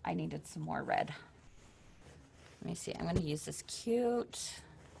I needed some more red. Let me see, I'm going to use this cute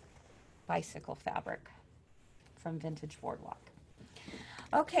bicycle fabric from Vintage Boardwalk.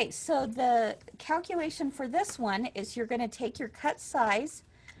 Okay, so the calculation for this one is you're going to take your cut size,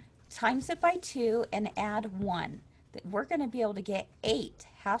 times it by 2, and add 1. We're going to be able to get 8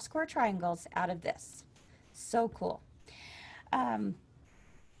 half square triangles out of this. So cool. Let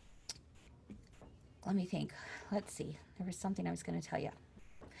me think. Let's see. There was something I was going to tell you.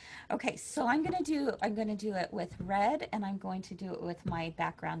 Okay, so I'm gonna do it with red, and I'm going to do it with my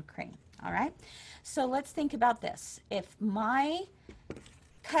background cream. All right. So let's think about this. If my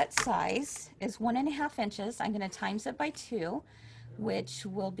cut size is 1.5 inches, I'm going to times it by 2, which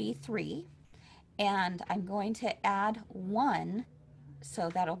will be 3, and I'm going to add 1, so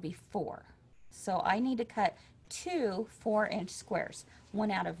that'll be 4. So I need to cut 2 4-inch squares,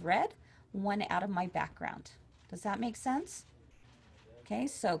 one out of red, one out of my background. Does that make sense? Okay,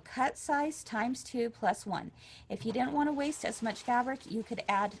 so cut size times 2 plus 1. If you didn't want to waste as much fabric, you could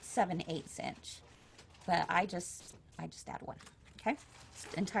add 7/8 inch, but I just add 1. Okay,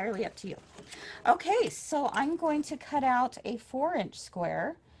 it's entirely up to you. Okay, so I'm going to cut out a 4-inch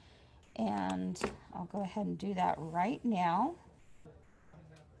square, and I'll go ahead and do that right now.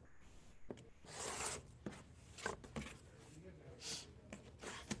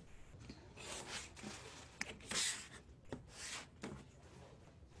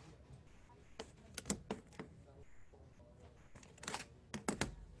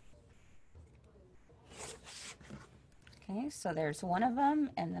 Okay, so there's one of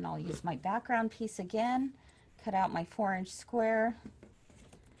them, and then I'll use my background piece again, cut out my 4-inch square.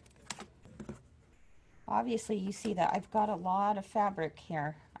 Obviously, you see that I've got a lot of fabric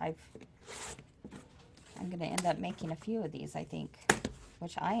here. I'm going to end up making a few of these, I think,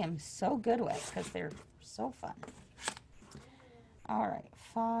 which I am so good with because they're so fun. All right,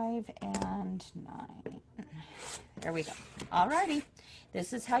 5 and 9. There we go. All righty.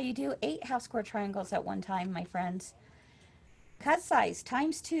 This is how you do 8 half square triangles at one time, my friends. Cut size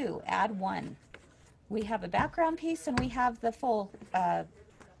times 2, add 1. We have a background piece, and we have the full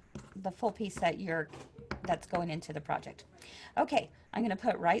piece that's going into the project. Okay, I'm going to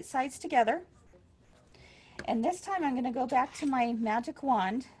put right sides together, and this time I'm going to go back to my magic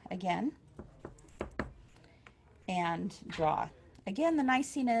wand again and draw. Again, the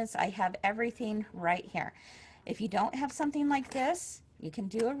nice thing is I have everything right here. If you don't have something like this, you can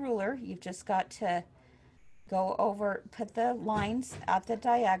do a ruler. You've just got to go over, put the lines at the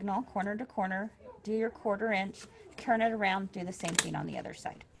diagonal, corner to corner, do your 1/4 inch, turn it around, do the same thing on the other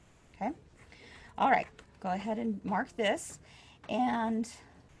side. Okay? All right, go ahead and mark this, and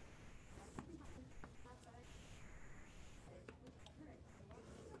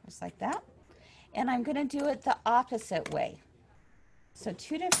just like that. And I'm going to do it the opposite way. So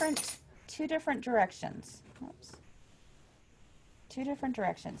two different directions. Oops. 2 different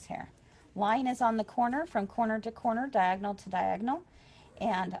directions here. Line is on the corner, from corner to corner, diagonal to diagonal,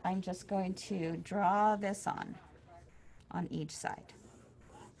 and I'm just going to draw this on each side.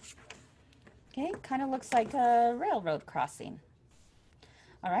 Okay, kind of looks like a railroad crossing.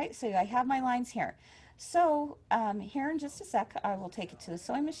 All right, so I have my lines here. So here in just a sec, I will take it to the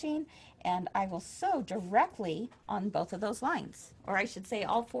sewing machine, and I will sew directly on both of those lines, or I should say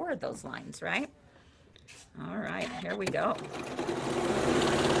all 4 of those lines, right? All right, here we go.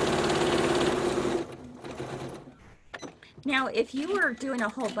 Now, if you were doing a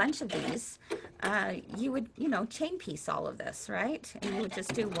whole bunch of these, you would, chain piece all of this, right? And you would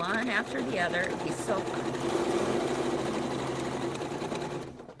just do one after the other. It'd be so fun.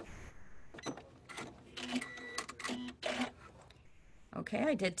 Okay,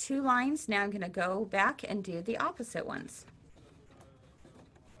 I did 2 lines. Now I'm going to go back and do the opposite ones.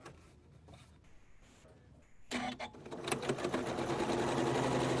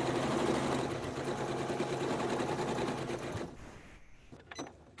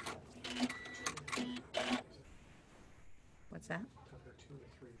 What's that? Tucker 2 or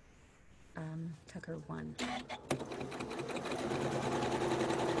 3. Tucker 1.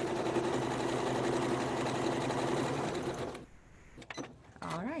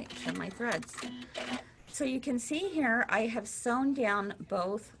 All right, trim my threads. So you can see here, I have sewn down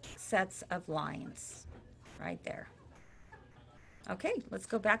both sets of lines right there. Okay, let's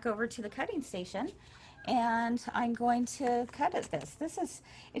go back over to the cutting station, and I'm going to cut at this. This is,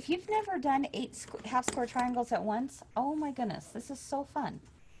 if you've never done 8 half square triangles at once, oh my goodness, this is so fun.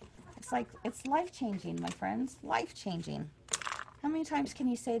 It's like, it's life-changing, my friends, life-changing. How many times can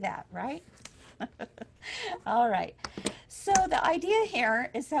you say that, right? All right, so the idea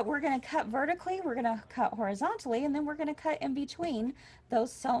here is that we're going to cut vertically, we're going to cut horizontally, and then we're going to cut in between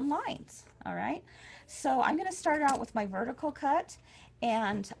those sewn lines. All right, so I'm going to start out with my vertical cut,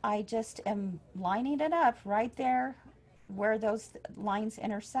 and I just am lining it up right there where those lines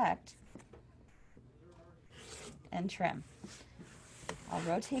intersect, and trim. I'll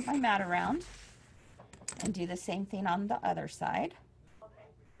rotate my mat around and do the same thing on the other side.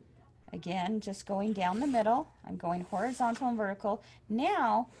 Again, just going down the middle. I'm going horizontal and vertical.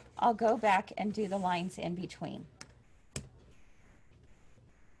 Now I'll go back and do the lines in between.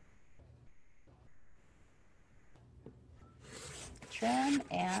 trim,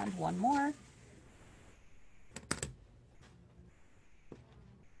 and one more.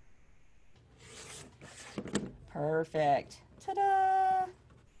 Perfect. Ta-da!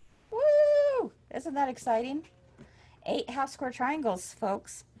 Woo! Isn't that exciting? 8 half square triangles,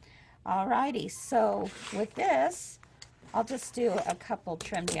 folks. Alrighty, so with this, I'll just do a couple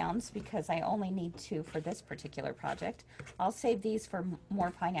trim downs because I only need 2 for this particular project. I'll save these for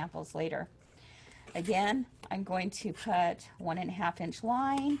more pineapples later. Again, I'm going to put 1.5 inch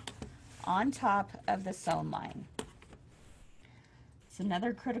line on top of the sewn line. It's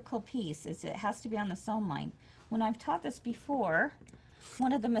another critical piece is it has to be on the sewn line. When I've taught this before,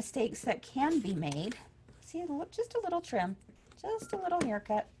 one of the mistakes that can be made, see, just a little trim, just a little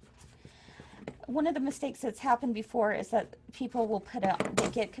haircut. One of the mistakes that's happened before is that people will put it, they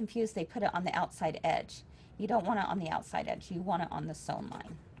get confused, they put it on the outside edge. You don't want it on the outside edge, you want it on the sewn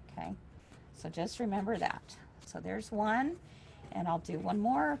line, okay? So just remember that. So there's one, and I'll do one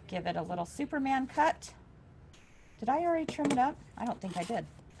more, give it a little Superman cut. Did I already trim it up? I don't think I did.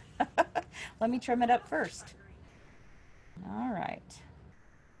 Let me trim it up first. All right.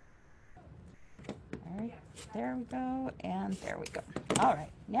 All right, there we go, and there we go. All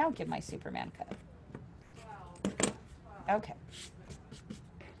right, now give my Superman cut. Okay.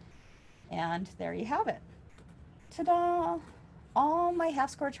 And there you have it. Ta-da! All my half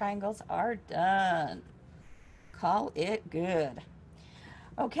square triangles are done. Call it good.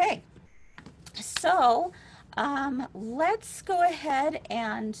 Okay, so let's go ahead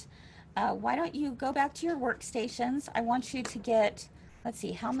and why don't you go back to your workstations. I want you to get, let's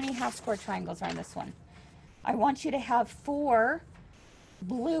see, how many half square triangles are in this one? I want you to have 4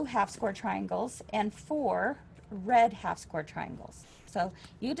 blue half square triangles and 4 red half square triangles. So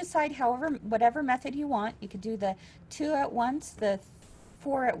you decide whatever method you want. You could do the 2 at once, the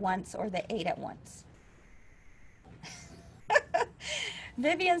 4 at once, or the 8 at once.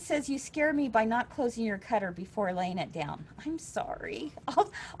 Vivian says you scare me by not closing your cutter before laying it down. I'm sorry.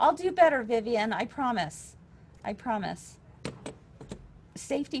 I'll do better, Vivian. I promise. I promise.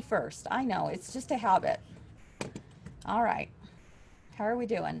 Safety first. I know. It's just a habit. All right. How are we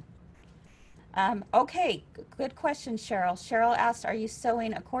doing? Okay. Good question, Cheryl. Cheryl asked, are you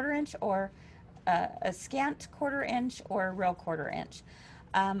sewing a 1/4 inch or a scant 1/4 inch or a real 1/4 inch?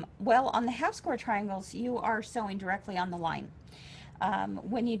 Well, on the half square triangles, you are sewing directly on the line.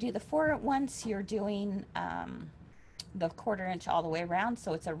 When you do the 4 at once, you're doing the 1/4 inch all the way around,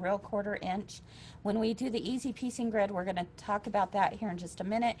 so it's a real 1/4 inch. When we do the easy piecing grid, we're going to talk about that here in just a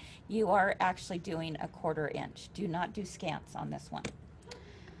minute. You are actually doing a 1/4 inch. Do not do scants on this one.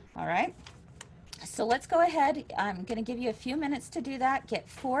 All right. So let's go ahead. I'm going to give you a few minutes to do that. Get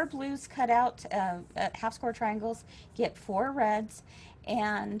 4 blues cut out, half square triangles. Get 4 reds,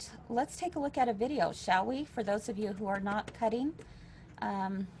 and let's take a look at a video, shall we? For those of you who are not cutting.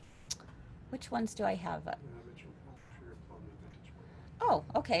 Which ones do I have? Oh,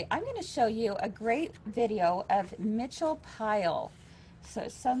 okay. I'm going to show you a great video of Mitchell Pyle. So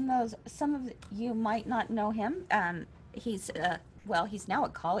some of you might not know him. He's he's now a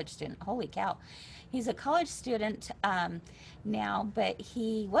college student. Holy cow. He's a college student now, but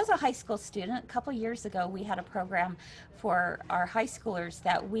he was a high school student. A couple years ago, we had a program for our high schoolers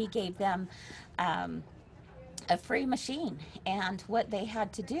that we gave them a free machine, and what they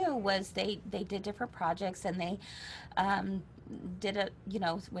had to do was they did different projects, and they did it,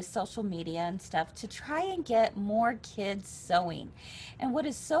 with social media and stuff to try and get more kids sewing. And what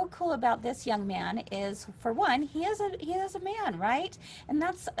is so cool about this young man is, for one, he is a man, right? And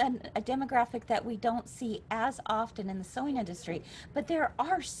that's a demographic that we don't see as often in the sewing industry. But there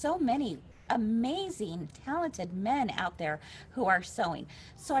are so many amazing, talented men out there who are sewing.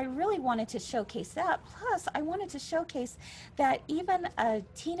 So I really wanted to showcase that. Plus, I wanted to showcase that even a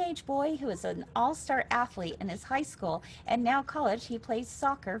teenage boy who is an all-star athlete in his high school and now college, he plays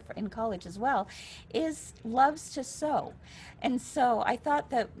soccer in college as well, loves to sew. And so I thought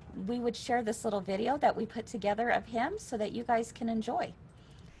that we would share this little video that we put together of him so that you guys can enjoy.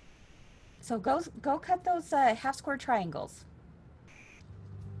 So go cut those half square triangles.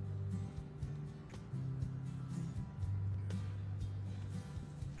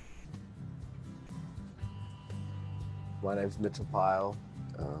 My name's Mitchell Pyle.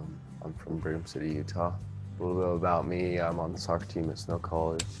 I'm from Brigham City, Utah. A little bit about me, I'm on the soccer team at Snow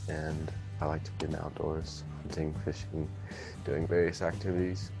College, and I like to be in the outdoors, hunting, fishing, doing various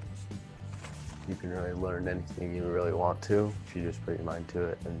activities. You can really learn anything you really want to if you just put your mind to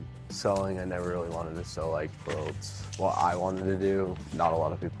it. And sewing, I never really wanted to sew like quilts. What I wanted to do, not a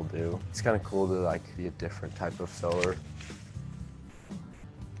lot of people do. It's kind of cool to be a different type of sewer.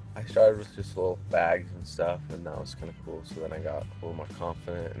 I started with just little bags and stuff, and that was kind of cool. So then I got a little more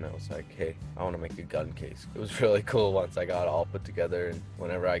confident, and I was like, hey, I want to make a gun case. It was really cool once I got it all put together, and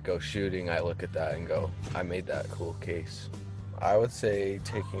whenever I go shooting, I look at that and go, I made that cool case. I would say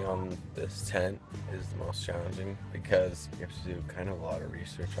taking on this tent is the most challenging because you have to do kind of a lot of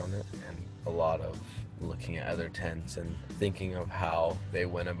research on it and a lot of looking at other tents and thinking of how they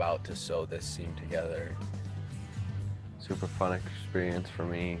went about to sew this seam together. Super fun experience for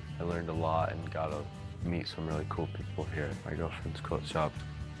me. I learned a lot and got to meet some really cool people here at my girlfriend's quilt shop.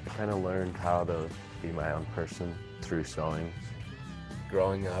 I kind of learned how to be my own person through sewing.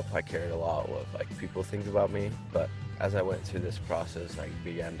 Growing up, I cared a lot what people think about me, but as I went through this process, I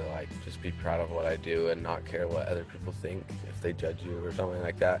began to just be proud of what I do and not care what other people think if they judge you or something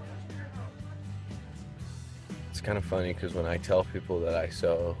like that. It's kind of funny because when I tell people that I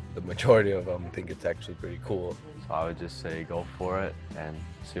sew, the majority of them think it's actually pretty cool. So I would just say go for it and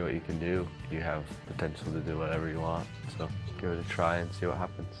see what you can do. You have potential to do whatever you want, so give it a try and see what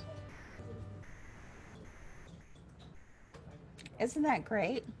happens. Isn't that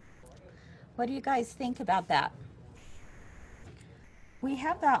great? What do you guys think about that? We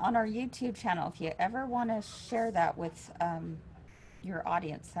have that on our YouTube channel. If you ever want to share that with your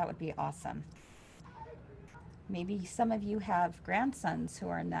audience, that would be awesome. Maybe some of you have grandsons who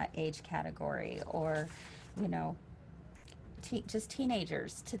are in that age category, or, you know, just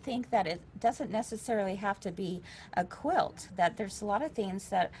teenagers, to think that it doesn't necessarily have to be a quilt, that there's a lot of things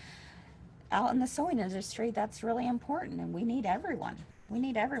that out in the sewing industry that's really important, and we need everyone. We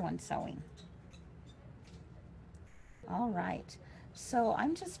need everyone sewing. All right. So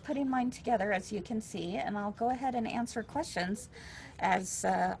I'm just putting mine together, as you can see, and I'll go ahead and answer questions as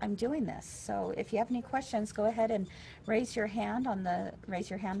I'm doing this. So if you have any questions, go ahead and raise your hand on the raise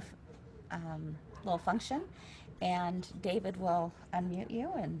your hand little function, and David will unmute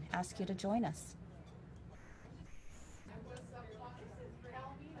you and ask you to join us.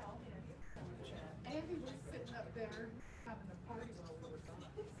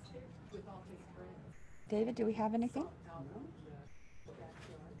 David, do we have anything?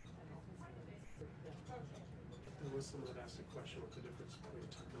 There was someone that asked a question, what the difference between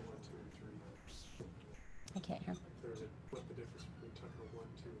Tucker 1, 2, and 3. I can't hear. What the difference between Tucker 1,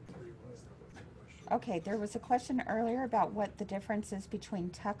 2, and 3 was. That was the question. Okay, there was a question earlier about what the difference is between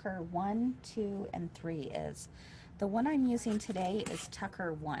Tucker 1, 2, and 3 is. The one I'm using today is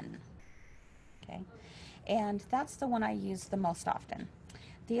Tucker 1. Okay, and that's the one I use the most often.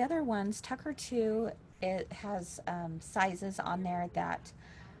 The other ones, Tucker 2, it has sizes on there that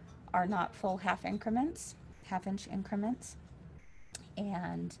are not full half-inch increments.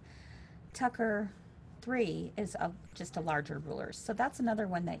 And Tucker 3 is just a larger ruler. So that's another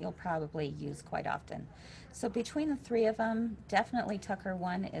one that you'll probably use quite often. So between the three of them, definitely Tucker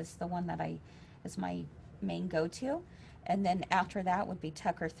 1 is the one that is my main go-to. And then after that would be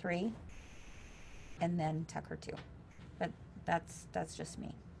Tucker 3, and then Tucker 2. But that's just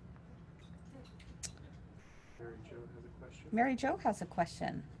me. Mary Jo has a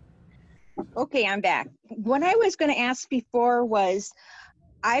question. Okay, I'm back. What I was going to ask before was,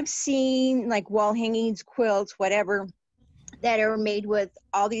 I've seen like wall hangings, quilts, whatever, that are made with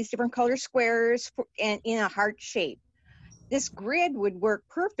all these different color squares and in a heart shape. This grid would work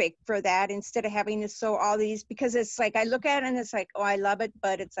perfect for that instead of having to sew all these, because it's like I look at it and it's like, oh, I love it,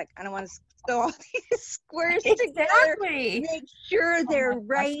 but it's like I don't want to sew all these squares together. Make sure they're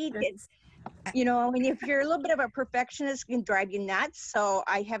right. You know, I mean, if you're a little bit of a perfectionist, it can drive you nuts. So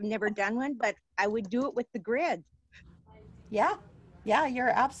I have never done one, but I would do it with the grid. Yeah, you're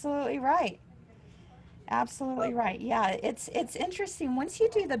absolutely right. Absolutely right. Yeah, it's interesting. Once you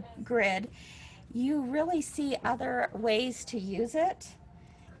do the grid, you really see other ways to use it,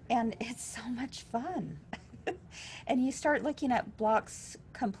 and it's so much fun. And you start looking at blocks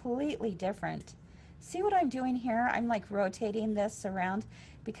completely different. See what I'm doing here? I'm like rotating this around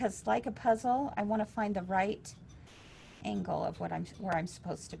because, like a puzzle, I want to find the right angle of where I'm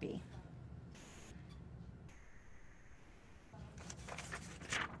supposed to be.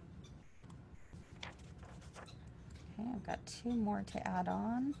 Okay, I've got 2 more to add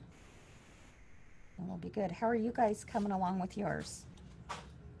on, and we'll be good. How are you guys coming along with yours?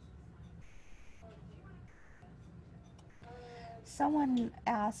 Someone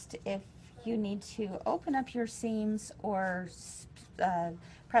asked if you need to open up your seams or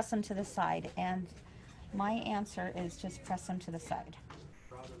press them to the side, and my answer is just press them to the side.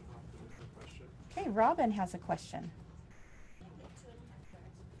 Okay, Robin has a question.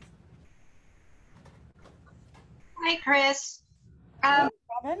 Hi, Chris.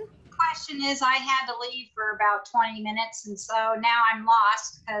 Robin? question is I had to leave for about 20 minutes, and so now I'm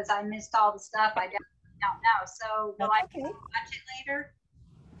lost because I missed all the stuff I don't know. So will I That's okay. watch it later?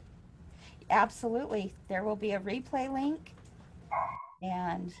 Absolutely. There will be a replay link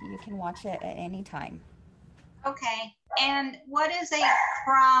and you can watch it at any time. Okay. And what is a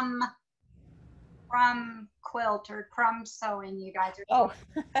crumb quilt or crumb sewing you guys are Oh,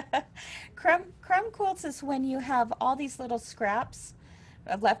 doing? crumb quilts is when you have all these little scraps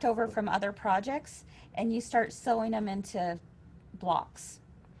left over from other projects and you start sewing them into blocks.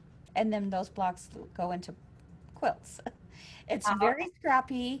 And then those blocks go into quilts. It's very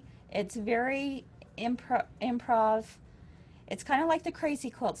scrappy. It's very improv. It's kind of like the crazy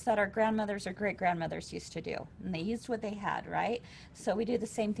quilts that our grandmothers or great grandmothers used to do. And they used what they had, right? So we do the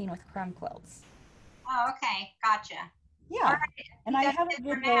same thing with crumb quilts. Oh, okay. Gotcha. Yeah. All right. And I That's have a it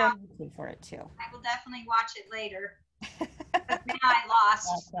for video now. on YouTube for it too. I will definitely watch it later. 'Cause now I lost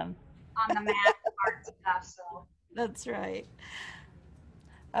Awesome. on the math part stuff. So That's right.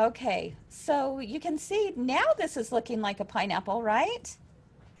 Okay, so you can see now this is looking like a pineapple, right?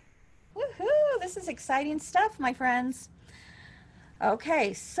 Woohoo! This is exciting stuff, my friends.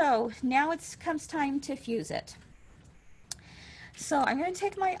 Okay, so now it comes time to fuse it. So I'm going to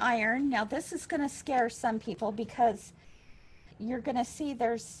take my iron. Now this is going to scare some people because you're going to see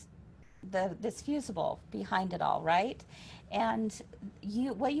there's this fusible behind it all, right? And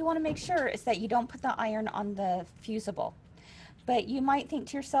what you want to make sure is that you don't put the iron on the fusible. But you might think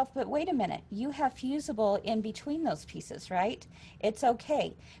to yourself, but wait a minute, you have fusible in between those pieces, right? It's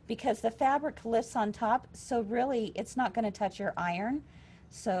okay because the fabric lifts on top, so really it's not going to touch your iron.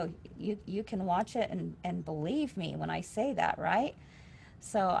 So you can watch it and believe me when I say that, right?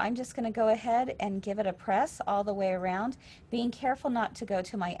 So I'm just going to go ahead and give it a press all the way around, being careful not to go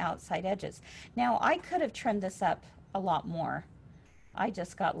to my outside edges. Now I could have trimmed this up a lot more. I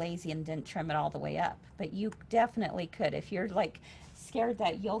just got lazy and didn't trim it all the way up, but you definitely could. If you're like scared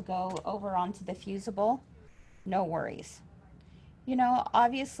that you'll go over onto the fusible, no worries. You know,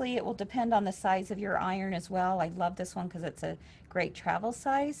 obviously it will depend on the size of your iron as well. I love this one because it's a great travel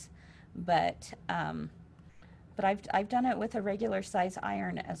size, but I've done it with a regular size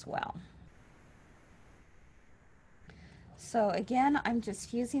iron as well. So again, I'm just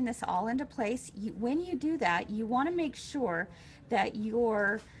fusing this all into place. When you do that, you want to make sure that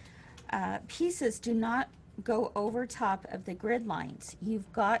your pieces do not go over top of the grid lines.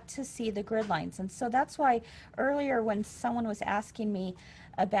 You've got to see the grid lines. And so that's why earlier when someone was asking me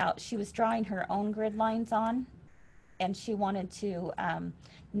about, she was drawing her own grid lines on and she wanted to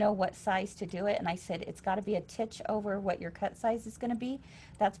know what size to do it. And I said, it's got to be a titch over what your cut size is going to be.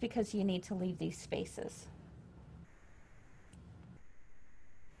 That's because you need to leave these spaces.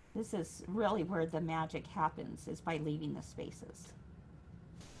 This is really where the magic happens, is by leaving the spaces.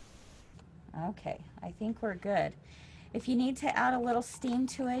 Okay, I think we're good. If you need to add a little steam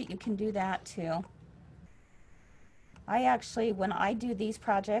to it, you can do that too. I actually, when I do these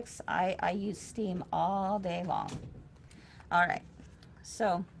projects, I use steam all day long. All right,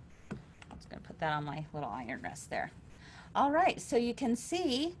 so I'm just gonna put that on my little iron rest there. All right, so you can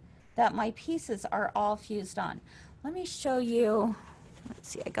see that my pieces are all fused on. Let me show you. Let's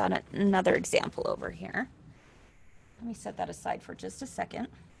see, I got another example over here. Let me set that aside for just a second.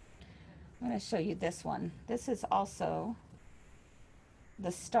 I'm going to show you this one. This is also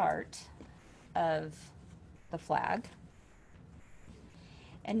the start of the flag.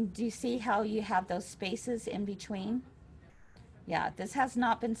 And do you see how you have those spaces in between? Yeah, this has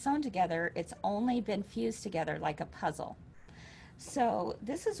not been sewn together. It's only been fused together like a puzzle. So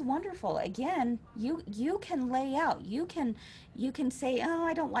this is wonderful. Again, you can lay out. You can say, oh,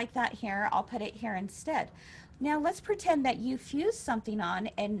 I don't like that here. I'll put it here instead. Now let's pretend that you fuse something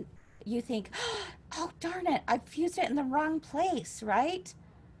on and you think, oh, darn it, I fused it in the wrong place, right?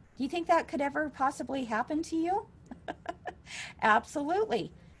 Do you think that could ever possibly happen to you?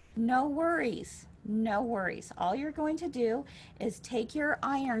 Absolutely. No worries. No worries. All you're going to do is take your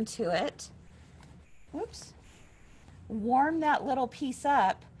iron to it. Whoops. Warm that little piece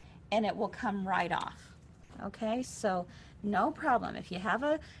up and it will come right off. Okay, so no problem. If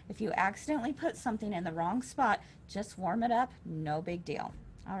you accidentally put something in the wrong spot, just warm it up, no big deal.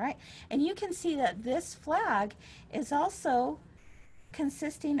 All right, and you can see that this flag is also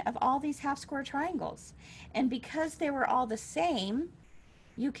consisting of all these half square triangles. And because they were all the same,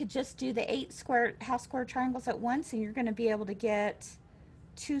 you could just do the 8 half square triangles at once and you're going to be able to get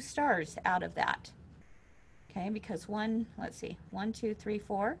 2 stars out of that. Okay, because let's see, 1, 2, 3,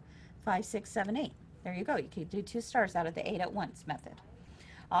 4, 5, 6, 7, 8. There you go. You could do 2 stars out of the 8 at once method.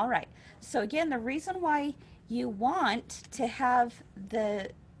 All right. So again, the reason why you want to have the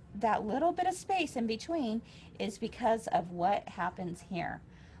that little bit of space in between is because of what happens here.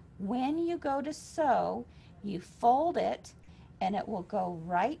 When you go to sew, you fold it and it will go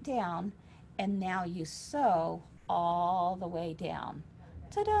right down, and now you sew all the way down.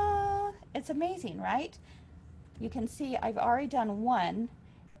 Ta-da! It's amazing, right? You can see I've already done one,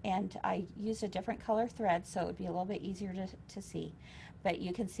 and I used a different color thread so it would be a little bit easier to see. But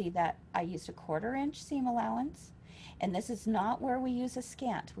you can see that I used a 1/4 inch seam allowance, and this is not where we use a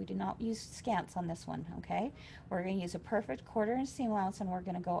scant. We do not use scants on this one, okay? We're going to use a perfect 1/4 inch seam allowance, and we're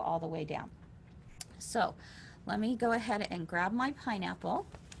going to go all the way down. So let me go ahead and grab my pineapple,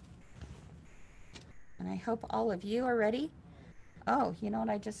 and I hope all of you are ready. Oh, you know what,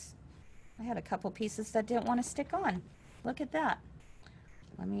 I had a couple pieces that didn't want to stick on. Look at that.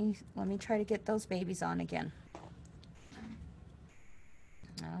 Let me try to get those babies on again.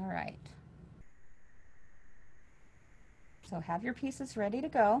 All right. So have your pieces ready to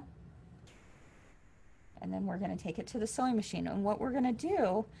go. And then we're going to take it to the sewing machine. And what we're going to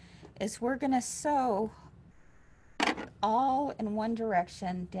do is we're going to sew all in one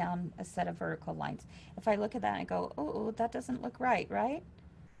direction down a set of vertical lines. If I look at that and I go, oh, that doesn't look right, right?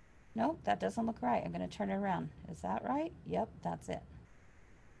 Nope, that doesn't look right. I'm going to turn it around. Is that right? Yep, that's it.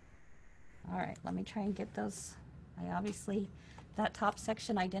 All right, let me try and get those. That top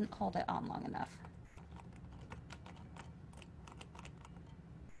section, I didn't hold it on long enough.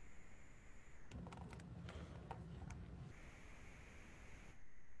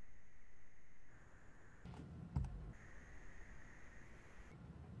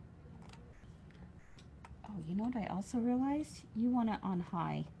 Oh, you know what I also realized? You want it on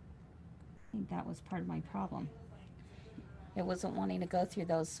high. I think that was part of my problem. It wasn't wanting to go through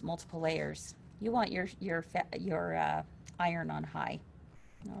those multiple layers. You want your iron on high.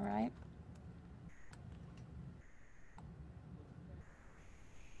 All right.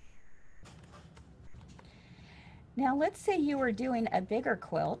 Now let's say you were doing a bigger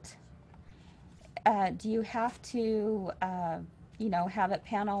quilt. Do you have to, have it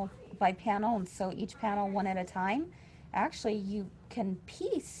panel by panel and sew each panel one at a time? Actually, you can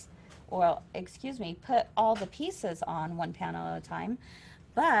put all the pieces on one panel at a time.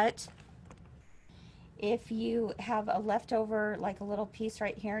 But if you have a leftover, like a little piece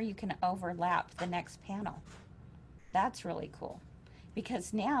right here, you can overlap the next panel. That's really cool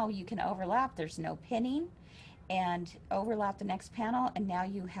because now you can overlap. There's no pinning, and overlap the next panel, and now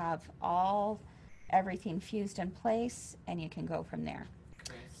you have everything fused in place, and you can go from there.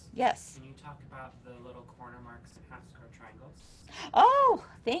 Chris, yes. Can you talk about the little corner marks and half square triangles? Oh,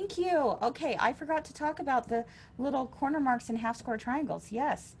 thank you. Okay, I forgot to talk about the little corner marks and half square triangles.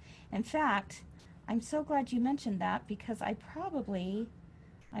 Yes. In fact, I'm so glad you mentioned that because I'm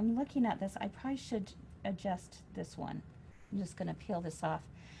looking at this. I probably should adjust this one. I'm just going to peel this off.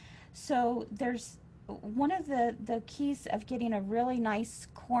 So there's one of the keys of getting a really nice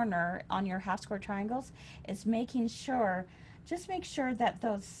corner on your half square triangles is making sure that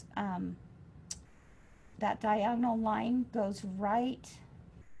those that diagonal line goes right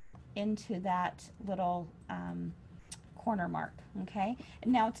into that little corner mark, okay?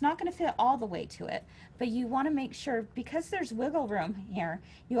 And now it's not going to fit all the way to it, but you want to make sure, because there's wiggle room here,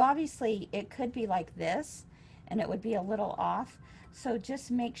 it could be like this and it would be a little off. So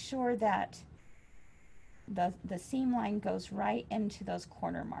just make sure that the seam line goes right into those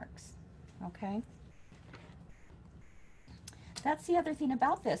corner marks, okay? That's the other thing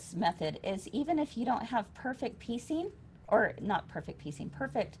about this method is even if you don't have perfect piecing, or not perfect piecing,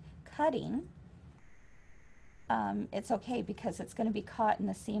 perfect cutting, it's okay because it's going to be caught in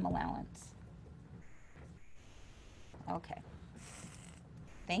the seam allowance. Okay.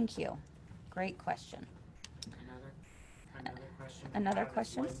 Thank you. Great question. Another question. Another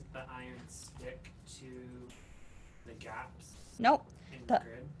question? Would the iron stick to the gaps? Nope. In the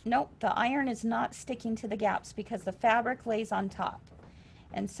grid? Nope. The iron is not sticking to the gaps because the fabric lays on top.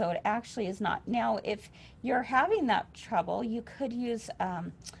 And so it actually is not. Now, if you're having that trouble, you could use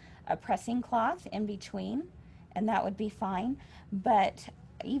a pressing cloth in between, and that would be fine. But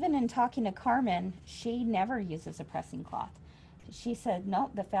even in talking to Carmen, she never uses a pressing cloth. She said,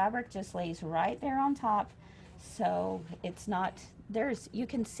 nope, the fabric just lays right there on top. So it's not, you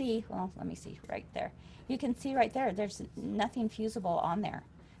can see, well, let me see right there. You can see right there, there's nothing fusible on there.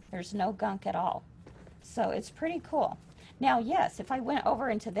 There's no gunk at all. So it's pretty cool. Now, yes, if I went over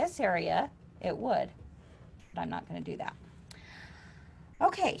into this area, it would, but I'm not going to do that.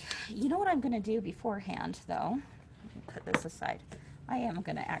 Okay, you know what I'm going to do beforehand, though? Let me put this aside. I am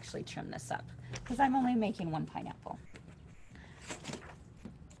going to actually trim this up because I'm only making one pineapple.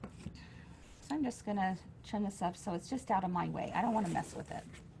 So I'm just going to trim this up so it's just out of my way. I don't want to mess with it.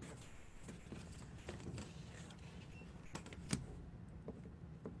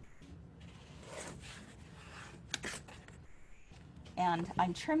 and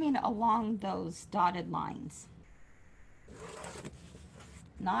I'm trimming along those dotted lines,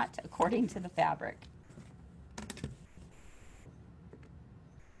 not according to the fabric.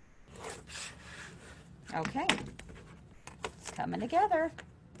 Okay, it's coming together.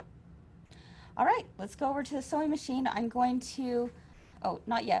 All right, let's go over to the sewing machine. I'm going to, oh,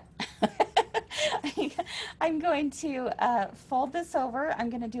 not yet. I'm going to fold this over.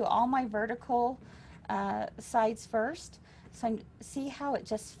 I'm going to do all my vertical sides first. So see how it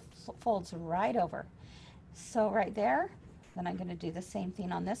just folds right over. So right there, then I'm going to do the same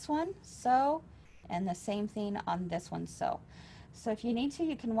thing on this one, sew, and the same thing on this one, sew. So if you need to,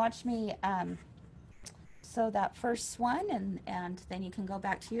 you can watch me sew that first one, and then you can go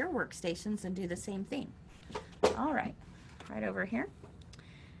back to your workstations and do the same thing. All right, right over here.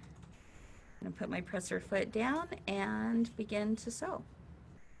 I'm going to put my presser foot down and begin to sew.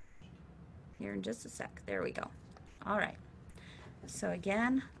 Here in just a sec. There we go. All right. So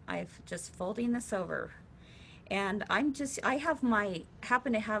again, I've just folding this over. And I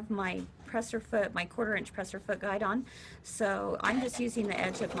happen to have my presser foot, my 1/4 inch presser foot guide on. So I'm just using the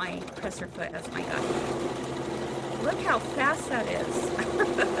edge of my presser foot as my guide. Look how fast that is.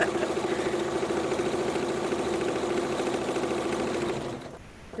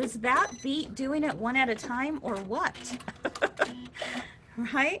 Does that beat doing it one at a time or what?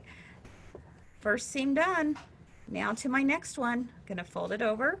 Right? First seam done. Now to my next one. I'm gonna fold it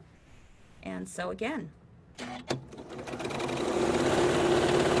over and sew again.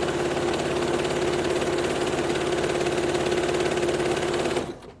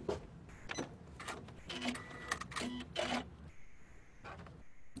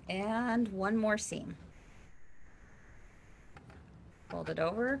 And one more seam. Fold it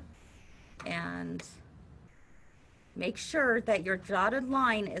over and make sure that your dotted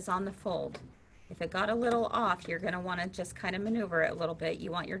line is on the fold. If it got a little off, you're going to want to just kind of maneuver it a little bit. You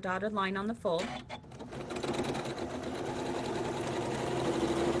want your dotted line on the fold.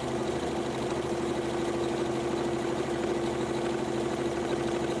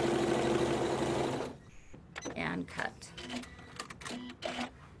 And cut.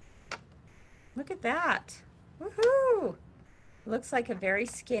 Look at that. Woohoo! Looks like a very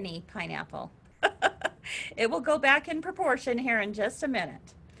skinny pineapple. It will go back in proportion here in just a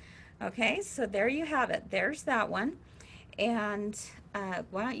minute. Okay, so there you have it. There's that one. And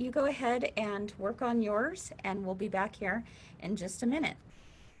why don't you go ahead and work on yours, and we'll be back here in just a minute.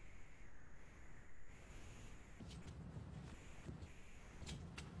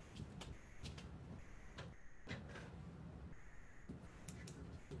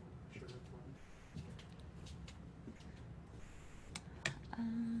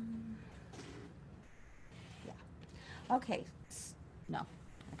 Yeah. Okay. No,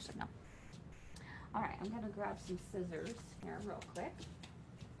 actually no. All right, I'm going to grab some scissors here real quick.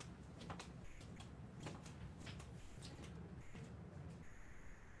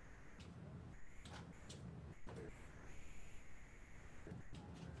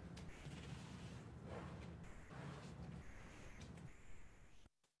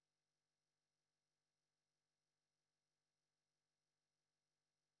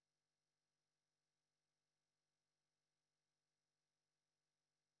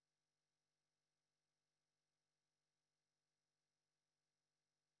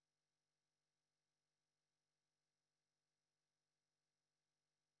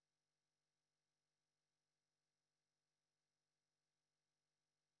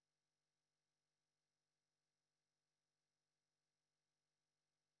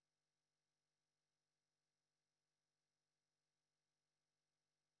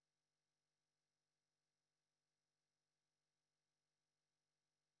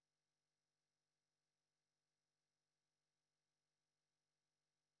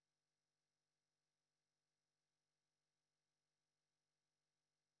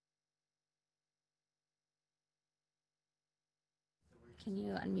 Can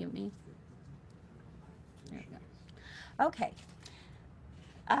you unmute me? There we go. Okay.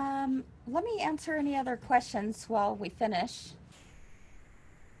 Let me answer any other questions while we finish.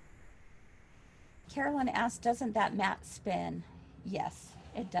 Carolyn asked, doesn't that mat spin? Yes,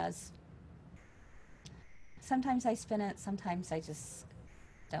 it does. Sometimes I spin it, sometimes I just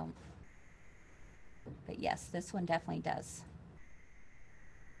don't. But yes, this one definitely does.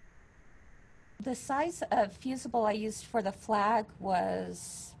 The size of fusible I used for the flag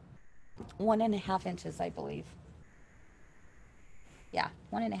was 1.5 inches, I believe. Yeah,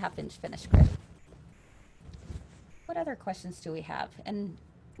 1.5 inch finished grid. What other questions do we have? And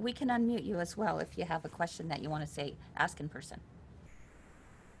we can unmute you as well if you have a question that you want to ask in person.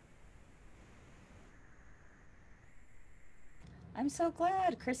 I'm so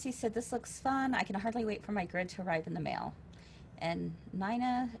glad. Chrissy said this looks fun. I can hardly wait for my grid to arrive in the mail. And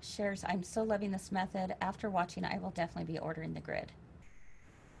Nina shares, I'm so loving this method. After watching, I will definitely be ordering the grid.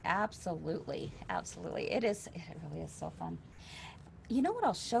 Absolutely, absolutely. It really is so fun. You know what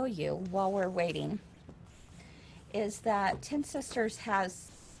I'll show you while we're waiting is that Tin Sisters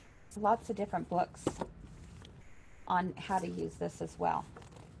has lots of different books on how to use this as well.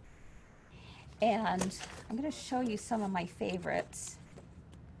 And I'm going to show you some of my favorites.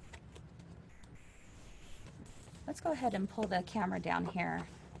 Let's go ahead and pull the camera down here.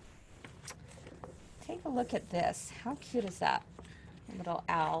 Take a look at this. How cute is that? Little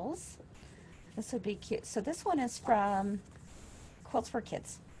owls. This would be cute. So this one is from Quilts for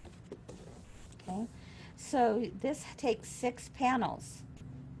Kids. Okay. So this takes 6 panels.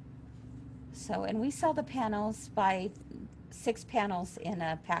 So, and we sell the panels by 6 panels in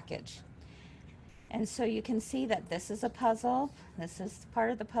a package. And so you can see that this is a puzzle, this is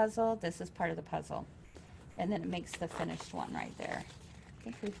part of the puzzle, this is part of the puzzle. And then it makes the finished one right there. I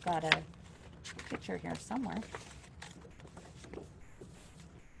think we've got a picture here somewhere.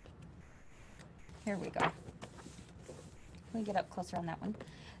 Here we go. Let me get up closer on that one.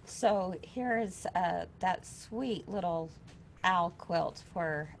 So here is that sweet little owl quilt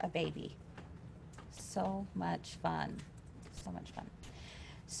for a baby. So much fun. So much fun.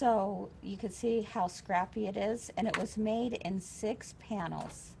 So you can see how scrappy it is, and it was made in 6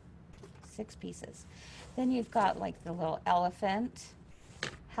 panels, 6 pieces. Then you've got like the little elephant.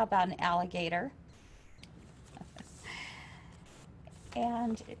 How about an alligator?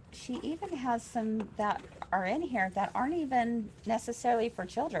 And she even has some that are in here that aren't even necessarily for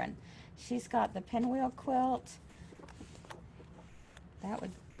children. She's got the pinwheel quilt. That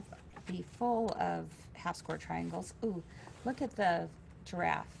would be full of half square triangles. Ooh, look at the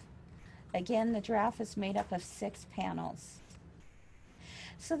giraffe. Again, the giraffe is made up of 6 panels.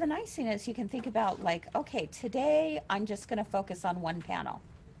 So the nice thing is you can think about like, okay, today I'm just going to focus on one panel.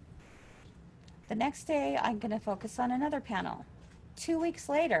 The next day I'm going to focus on another panel. 2 weeks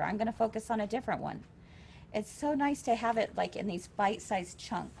later I'm going to focus on a different one. It's so nice to have it like in these bite-sized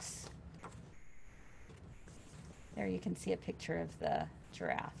chunks. There you can see a picture of the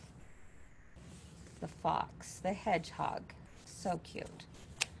giraffe, the fox, the hedgehog. So cute.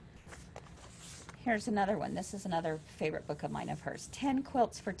 Here's another one. This is another favorite book of mine of hers, 10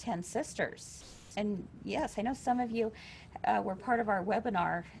 Quilts for 10 Sisters. And yes, I know some of you were part of our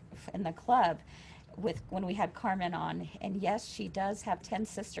webinar in the club when we had Carmen on. And yes, she does have 10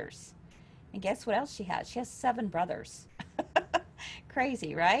 sisters. And guess what else she has? She has 7 brothers.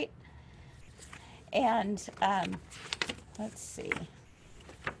 Crazy, right? And let's see.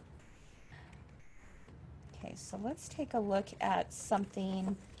 Okay, so let's take a look at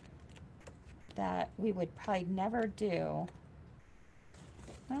something that we would probably never do.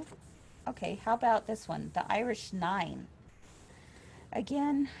 Well, okay, how about this one, the Irish 9.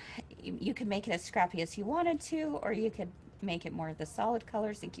 Again, you could make it as scrappy as you wanted to, or you could make it more of the solid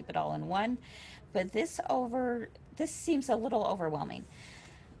colors and keep it all in one. But this seems a little overwhelming.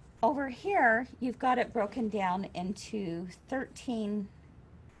 Over here, you've got it broken down into 13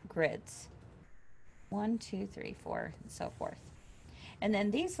 grids. 1, 2, 3, 4, and so forth. And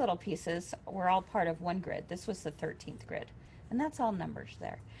then these little pieces were all part of one grid. This was the 13th grid. And that's all numbers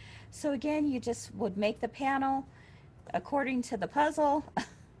there. So again, you just would make the panel according to the puzzle,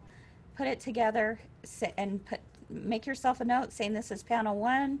 put it together, and make yourself a note saying this is panel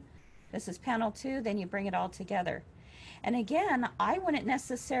 1, this is panel 2, then you bring it all together. And again, I wouldn't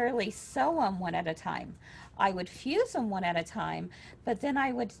necessarily sew them one at a time. I would fuse them one at a time, but then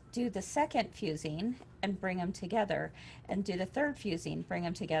I would do the second fusing and bring them together, and do the third fusing, bring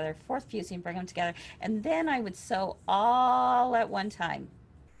them together, fourth fusing, bring them together, and then I would sew all at one time.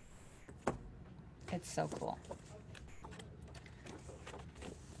 It's so cool.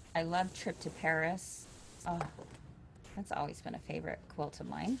 I love Trip to Paris. Oh, that's always been a favorite quilt of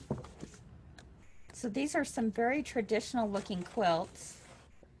mine. So these are some very traditional looking quilts.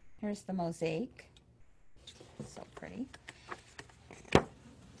 Here's the mosaic. So pretty.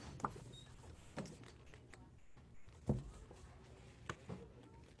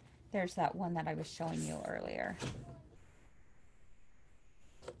 There's that one that I was showing you earlier.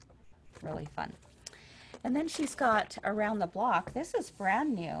 Really fun. And then she's got Around the Block. This is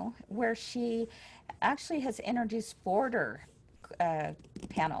brand new, where she actually has introduced border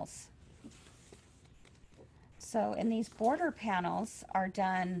panels. So, and these border panels are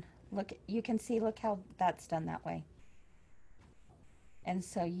done, look, you can see, look how that's done that way. And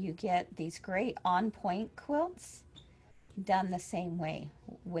so you get these great on-point quilts done the same way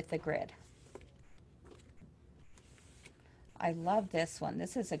with the grid. I love this one.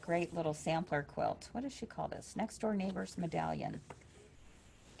 This is a great little sampler quilt. What does she call this? Next Door Neighbor's Medallion.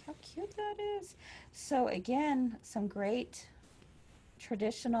 How cute that is. So again, some great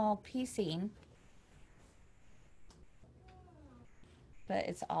traditional piecing, but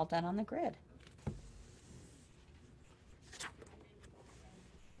it's all done on the grid.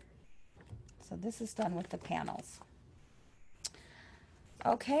 So this is done with the panels.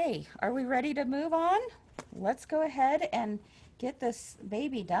 Okay, are we ready to move on? Let's go ahead and get this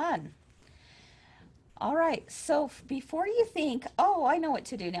baby done. All right, so before you think, oh, I know what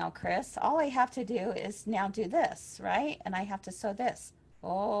to do now, Chris. All I have to do is now do this, right? And I have to sew this.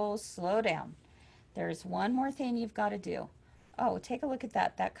 Oh, slow down. There's one more thing you've got to do. Oh, take a look at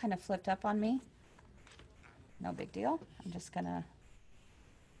that. That kind of flipped up on me. No big deal. I'm just gonna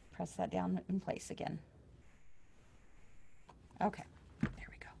press that down in place again. Okay, there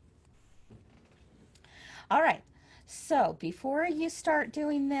we go. All right, so before you start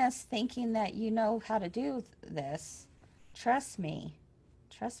doing this, thinking that you know how to do this, trust me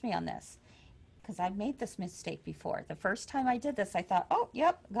on this, because I've made this mistake before. The first time I did this, I thought, oh,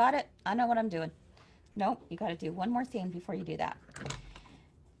 yep, got it. I know what I'm doing. Nope, you got to do one more thing before you do that.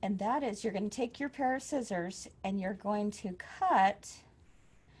 And that is you're going to take your pair of scissors and you're going to cut,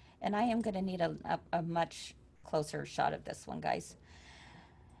 and I am going to need a much closer shot of this one, guys,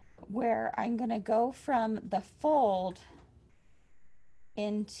 where I'm going to go from the fold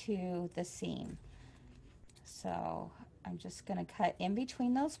into the seam. So I'm just going to cut in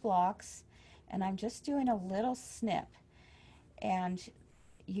between those blocks, and I'm just doing a little snip, and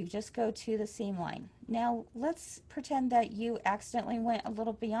you just go to the seam line. Now let's pretend that you accidentally went a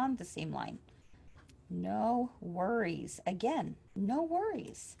little beyond the seam line. No worries. Again, no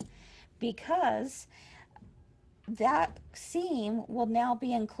worries, because that seam will now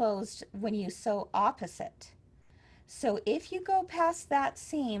be enclosed when you sew opposite. So if you go past that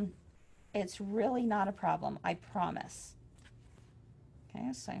seam, it's really not a problem, I promise.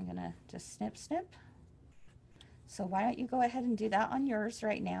 Okay, so I'm gonna just snip, snip. So why don't you go ahead and do that on yours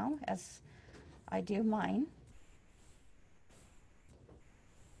right now as I do mine.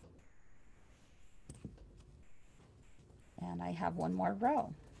 And I have one more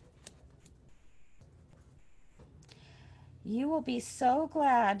row. You will be so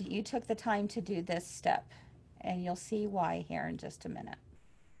glad you took the time to do this step, and you'll see why here in just a minute.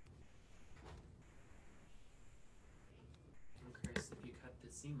 Chris, if you cut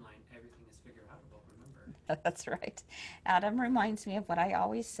the seam line, everything is figure outable, remember? That's right. Adam reminds me of what I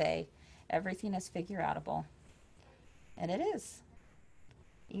always say, everything is figure outable. And it is.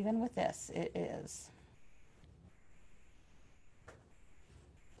 Even with this, it is.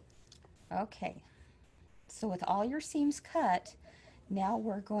 Okay, so with all your seams cut, now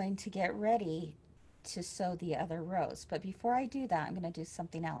we're going to get ready to sew the other rows. But before I do that, I'm going to do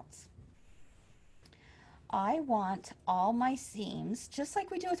something else. I want all my seams, just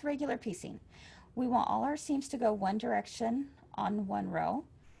like we do with regular piecing, we want all our seams to go one direction on one row.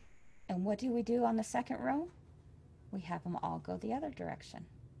 And what do we do on the second row? We have them all go the other direction.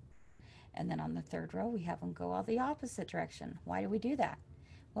 And then on the third row, we have them go all the opposite direction. Why do we do that?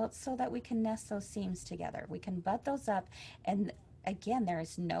 Well, it's so that we can nest those seams together. We can butt those up, and again, there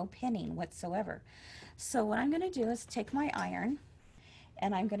is no pinning whatsoever. So what I'm going to do is take my iron,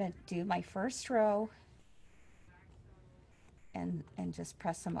 and I'm going to do my first row and just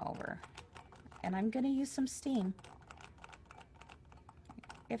press them over. And I'm going to use some steam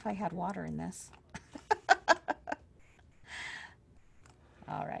if I had water in this.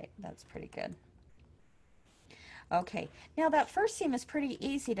 All right, that's pretty good. Okay, now that first seam is pretty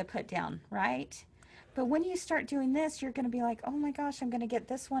easy to put down, right? But when you start doing this, you're going to be like, oh my gosh, I'm going to get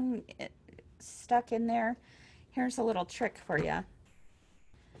this one stuck in there. Here's a little trick for you.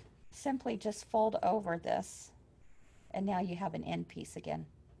 Simply just fold over this, and now you have an end piece again.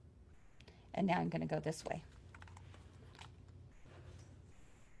 And now I'm going to go this way.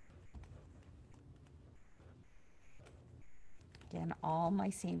 Again, all my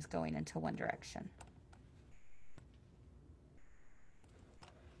seams going into one direction.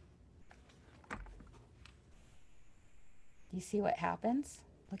 You see what happens?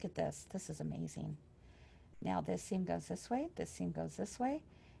 Look at this. This is amazing. Now this seam goes this way, this seam goes this way,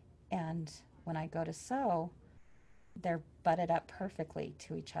 and when I go to sew, they're butted up perfectly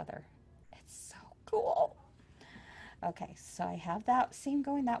to each other. It's so cool. Okay, so I have that seam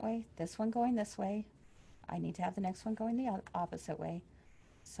going that way, this one going this way. I need to have the next one going the opposite way.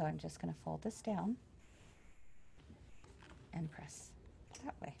 So I'm just going to fold this down and press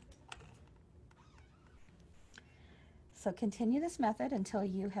that way. So continue this method until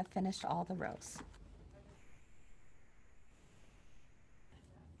you have finished all the rows.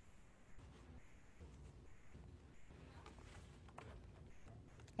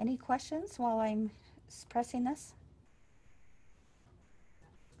 Any questions while I'm pressing this?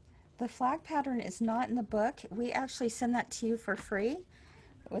 The flag pattern is not in the book. We actually send that to you for free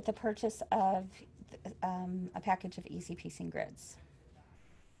with the purchase of a package of easy piecing grids.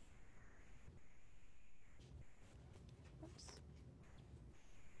 Oops.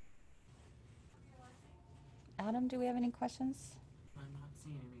 Adam, do we have any questions? I'm not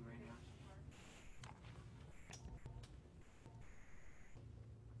seeing any right now.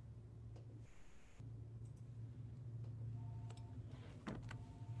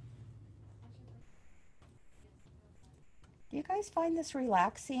 Do you guys find this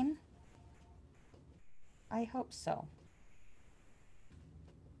relaxing? I hope so.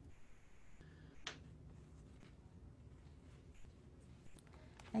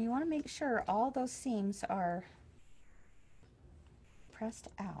 Now you want to make sure all those seams are pressed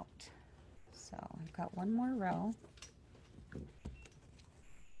out. So I've got one more row.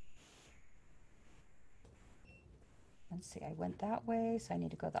 Let's see, I went that way, so I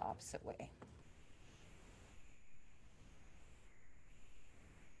need to go the opposite way.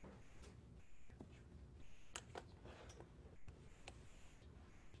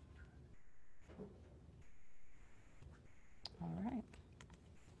 All right.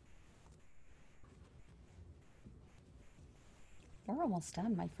 We're almost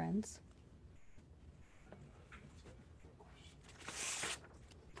done, my friends.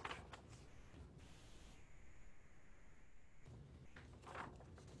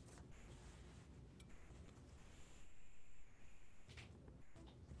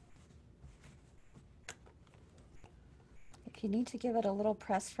 If you need to give it a little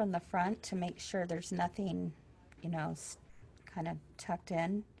press from the front to make sure there's nothing, you know, kind of tucked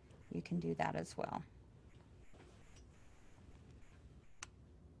in, you can do that as well.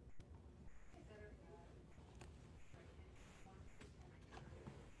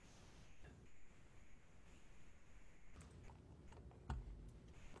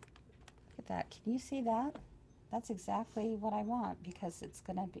 Look at that. Can you see that? That's exactly what I want because it's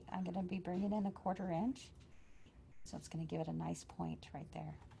gonna be, I'm gonna be bringing in a 1/4 inch. So it's gonna give it a nice point right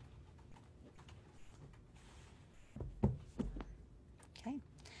there. Okay,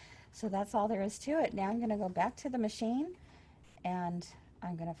 so that's all there is to it. Now I'm gonna go back to the machine and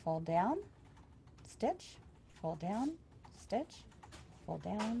I'm gonna fold down, stitch, fold down, stitch, fold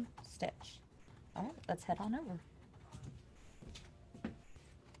down, stitch. All right, let's head on over.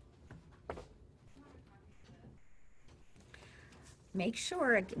 Make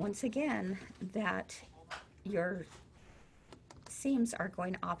sure, once again, that your seams are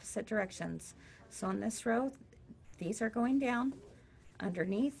going opposite directions. So in this row, these are going down.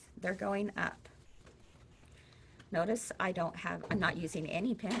 Underneath, they're going up. Notice I'm not using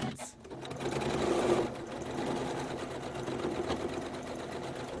any pins.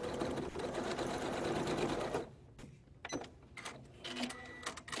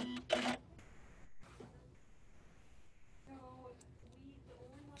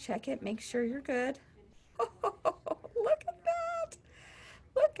 Check it, make sure you're good. Look at that.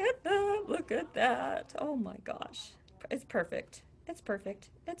 Look at that. Look at that. Oh my gosh. It's perfect. It's perfect.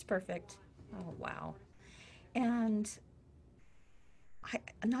 It's perfect. Oh wow. And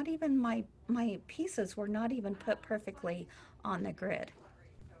not even my pieces were not even put perfectly on the grid.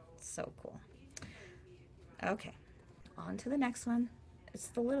 So cool. Okay, on to the next one. It's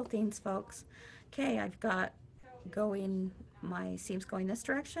the little things, folks. Okay, I've got my seams going this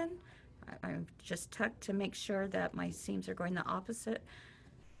direction. I've just tucked to make sure that my seams are going the opposite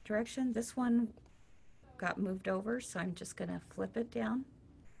direction. This one got moved over, so I'm just gonna flip it down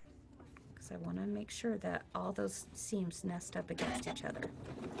because I want to make sure that all those seams nest up against each other.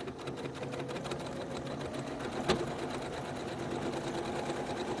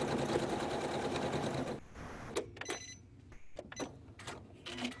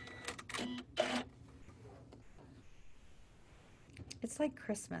 It's like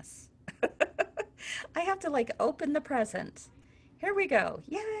Christmas. I have to like open the present. Here we go.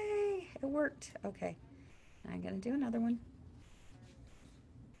 Yay! It worked. Okay. I'm gonna do another one.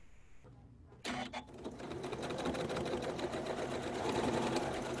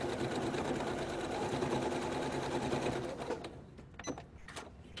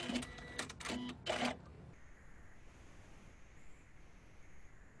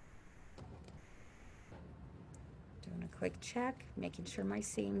 Doing a quick check, making sure my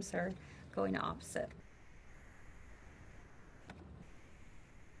seams are going opposite.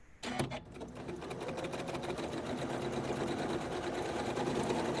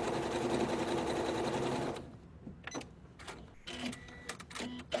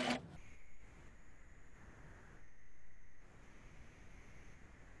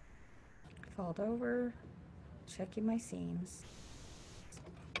 Fold over, checking my seams.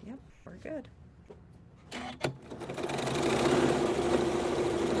 Yep, we're good.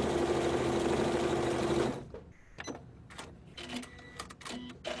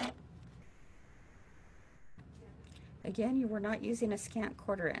 Again, you were not using a scant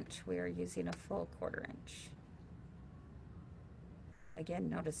 1/4 inch. We are using a full 1/4 inch. Again,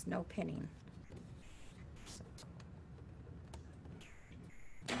 notice no pinning.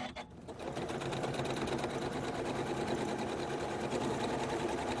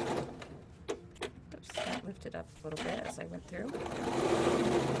 Oops, that lifted up a little bit as I went through.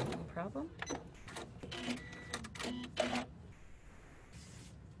 No problem.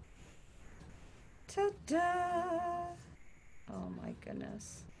 Ta-da! Oh my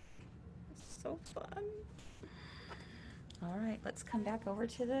goodness. It's so fun. All right, let's come back over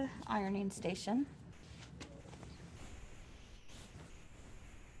to the ironing station.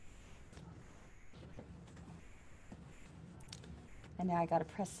 And now I got to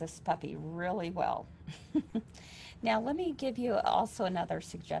press this puppy really well. Now let me give you also another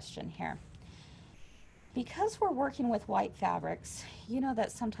suggestion here. Because we're working with white fabrics, you know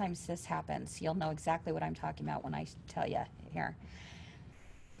that sometimes this happens. You'll know exactly what I'm talking about when I tell you here.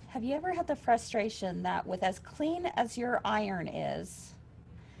 Have you ever had the frustration that with as clean as your iron is,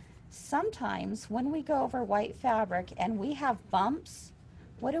 sometimes when we go over white fabric and we have bumps,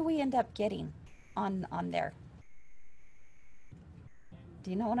 what do we end up getting on there? Do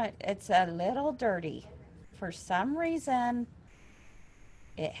you know what it's a little dirty. For some reason,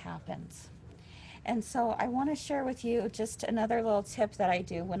 it happens. And so I want to share with you just another little tip that I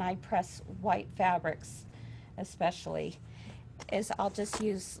do when I press white fabrics, especially, is I'll just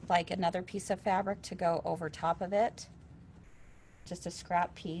use like another piece of fabric to go over top of it. Just a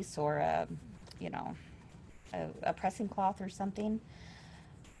scrap piece or a, you know, a pressing cloth or something.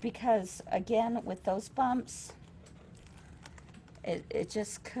 Because again, with those bumps, it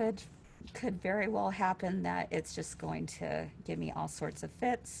just could very well happen that it's just going to give me all sorts of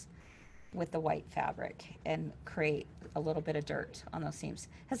fits with the white fabric and create a little bit of dirt on those seams.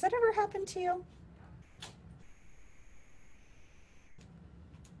 Has that ever happened to you?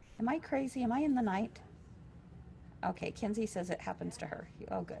 Am I crazy? Am I in the night? Okay, Kinsey says it happens to her.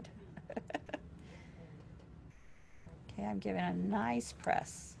 Oh, good. Okay, I'm giving a nice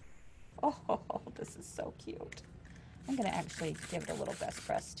press. Oh, this is so cute. I'm gonna actually give it a little best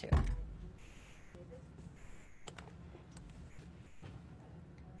press too.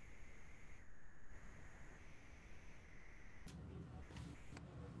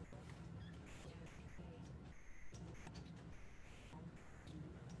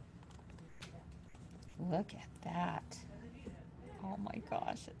 Look at that. Oh my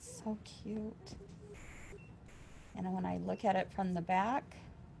gosh, it's so cute. And when I look at it from the back,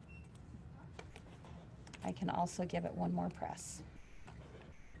 I can also give it one more press.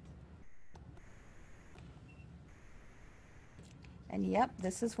 And yep,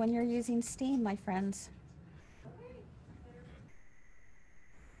 this is when you're using steam, my friends.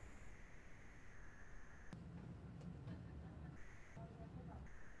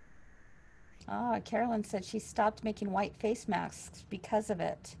 Ah, Carolyn said she stopped making white face masks because of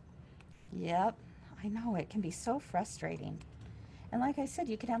it. Yep, I know, it can be so frustrating. And like I said,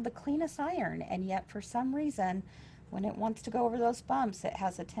 you can have the cleanest iron, and yet for some reason, when it wants to go over those bumps, it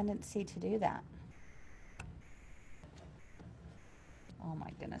has a tendency to do that. Oh my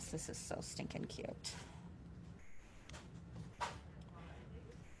goodness, this is so stinking cute.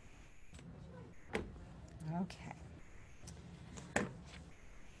 Okay.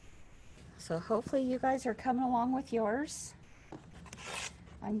 So hopefully you guys are coming along with yours.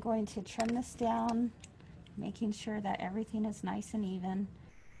 I'm going to trim this down, making sure that everything is nice and even.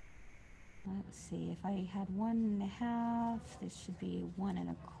 Let's see, if I had 1.5, this should be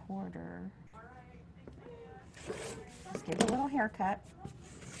 1.25. Just give it a little haircut.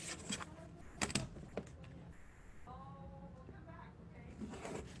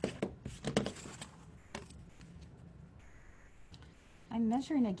 I'm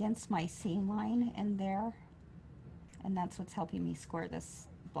measuring against my seam line in there, and that's what's helping me square this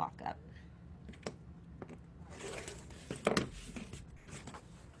block up.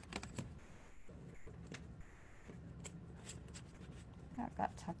 That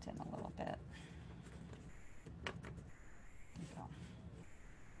got tucked in a little bit. There we go.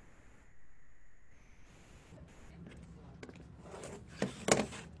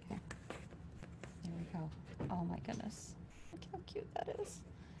 Okay. There we go. Oh my goodness. Look how cute that is.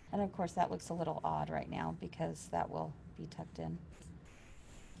 And of course that looks a little odd right now because that will be tucked in.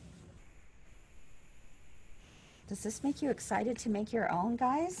 Does this make you excited to make your own,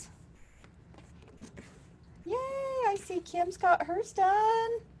 guys? I see Kim's got hers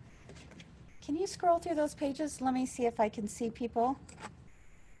done. Can you scroll through those pages? Let me see if I can see people.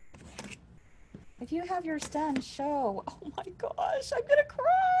 If you have yours done, show. Oh my gosh, I'm gonna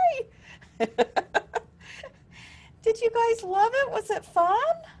cry. Did you guys love it? Was it fun?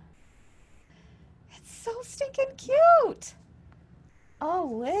 It's so stinking cute. Oh,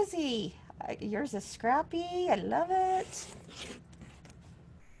 Lizzie, yours is scrappy. I love it.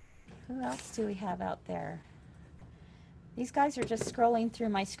 Who else do we have out there? These guys are just scrolling through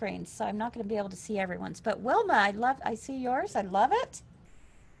my screen, so I'm not going to be able to see everyone's. But Wilma, I see yours. I love it.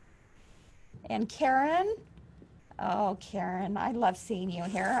 And Karen. Oh, Karen, I love seeing you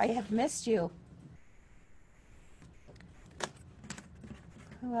here. I have missed you.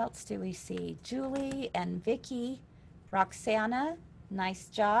 Who else do we see? Julie and Vicky. Roxana, nice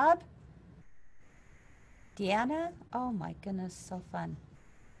job. Deanna, oh my goodness, so fun.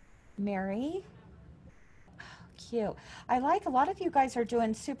 Mary, oh, cute. I like a lot of you guys are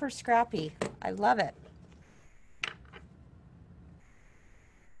doing super scrappy. I love it.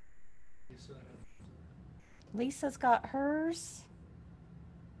 Lisa's got hers.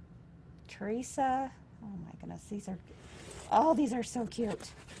 Teresa, oh my goodness, these are so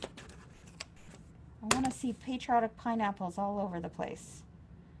cute. I want to see patriotic pineapples all over the place.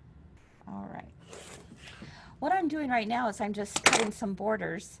 All right. What I'm doing right now is I'm just cutting some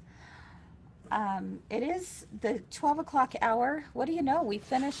borders. It is the 12 o'clock hour. What do you know? We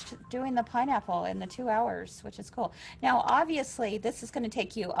finished doing the pineapple in the 2 hours, which is cool. Now, obviously, this is going to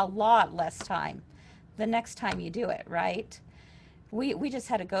take you a lot less time the next time you do it, right? We just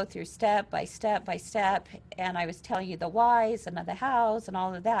had to go through step by step by step, and I was telling you the whys and the hows and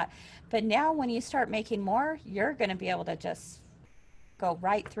all of that. But now when you start making more, you're going to be able to just go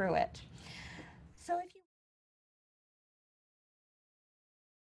right through it. So if you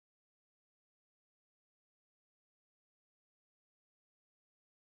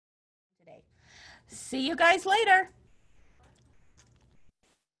today. See you guys later.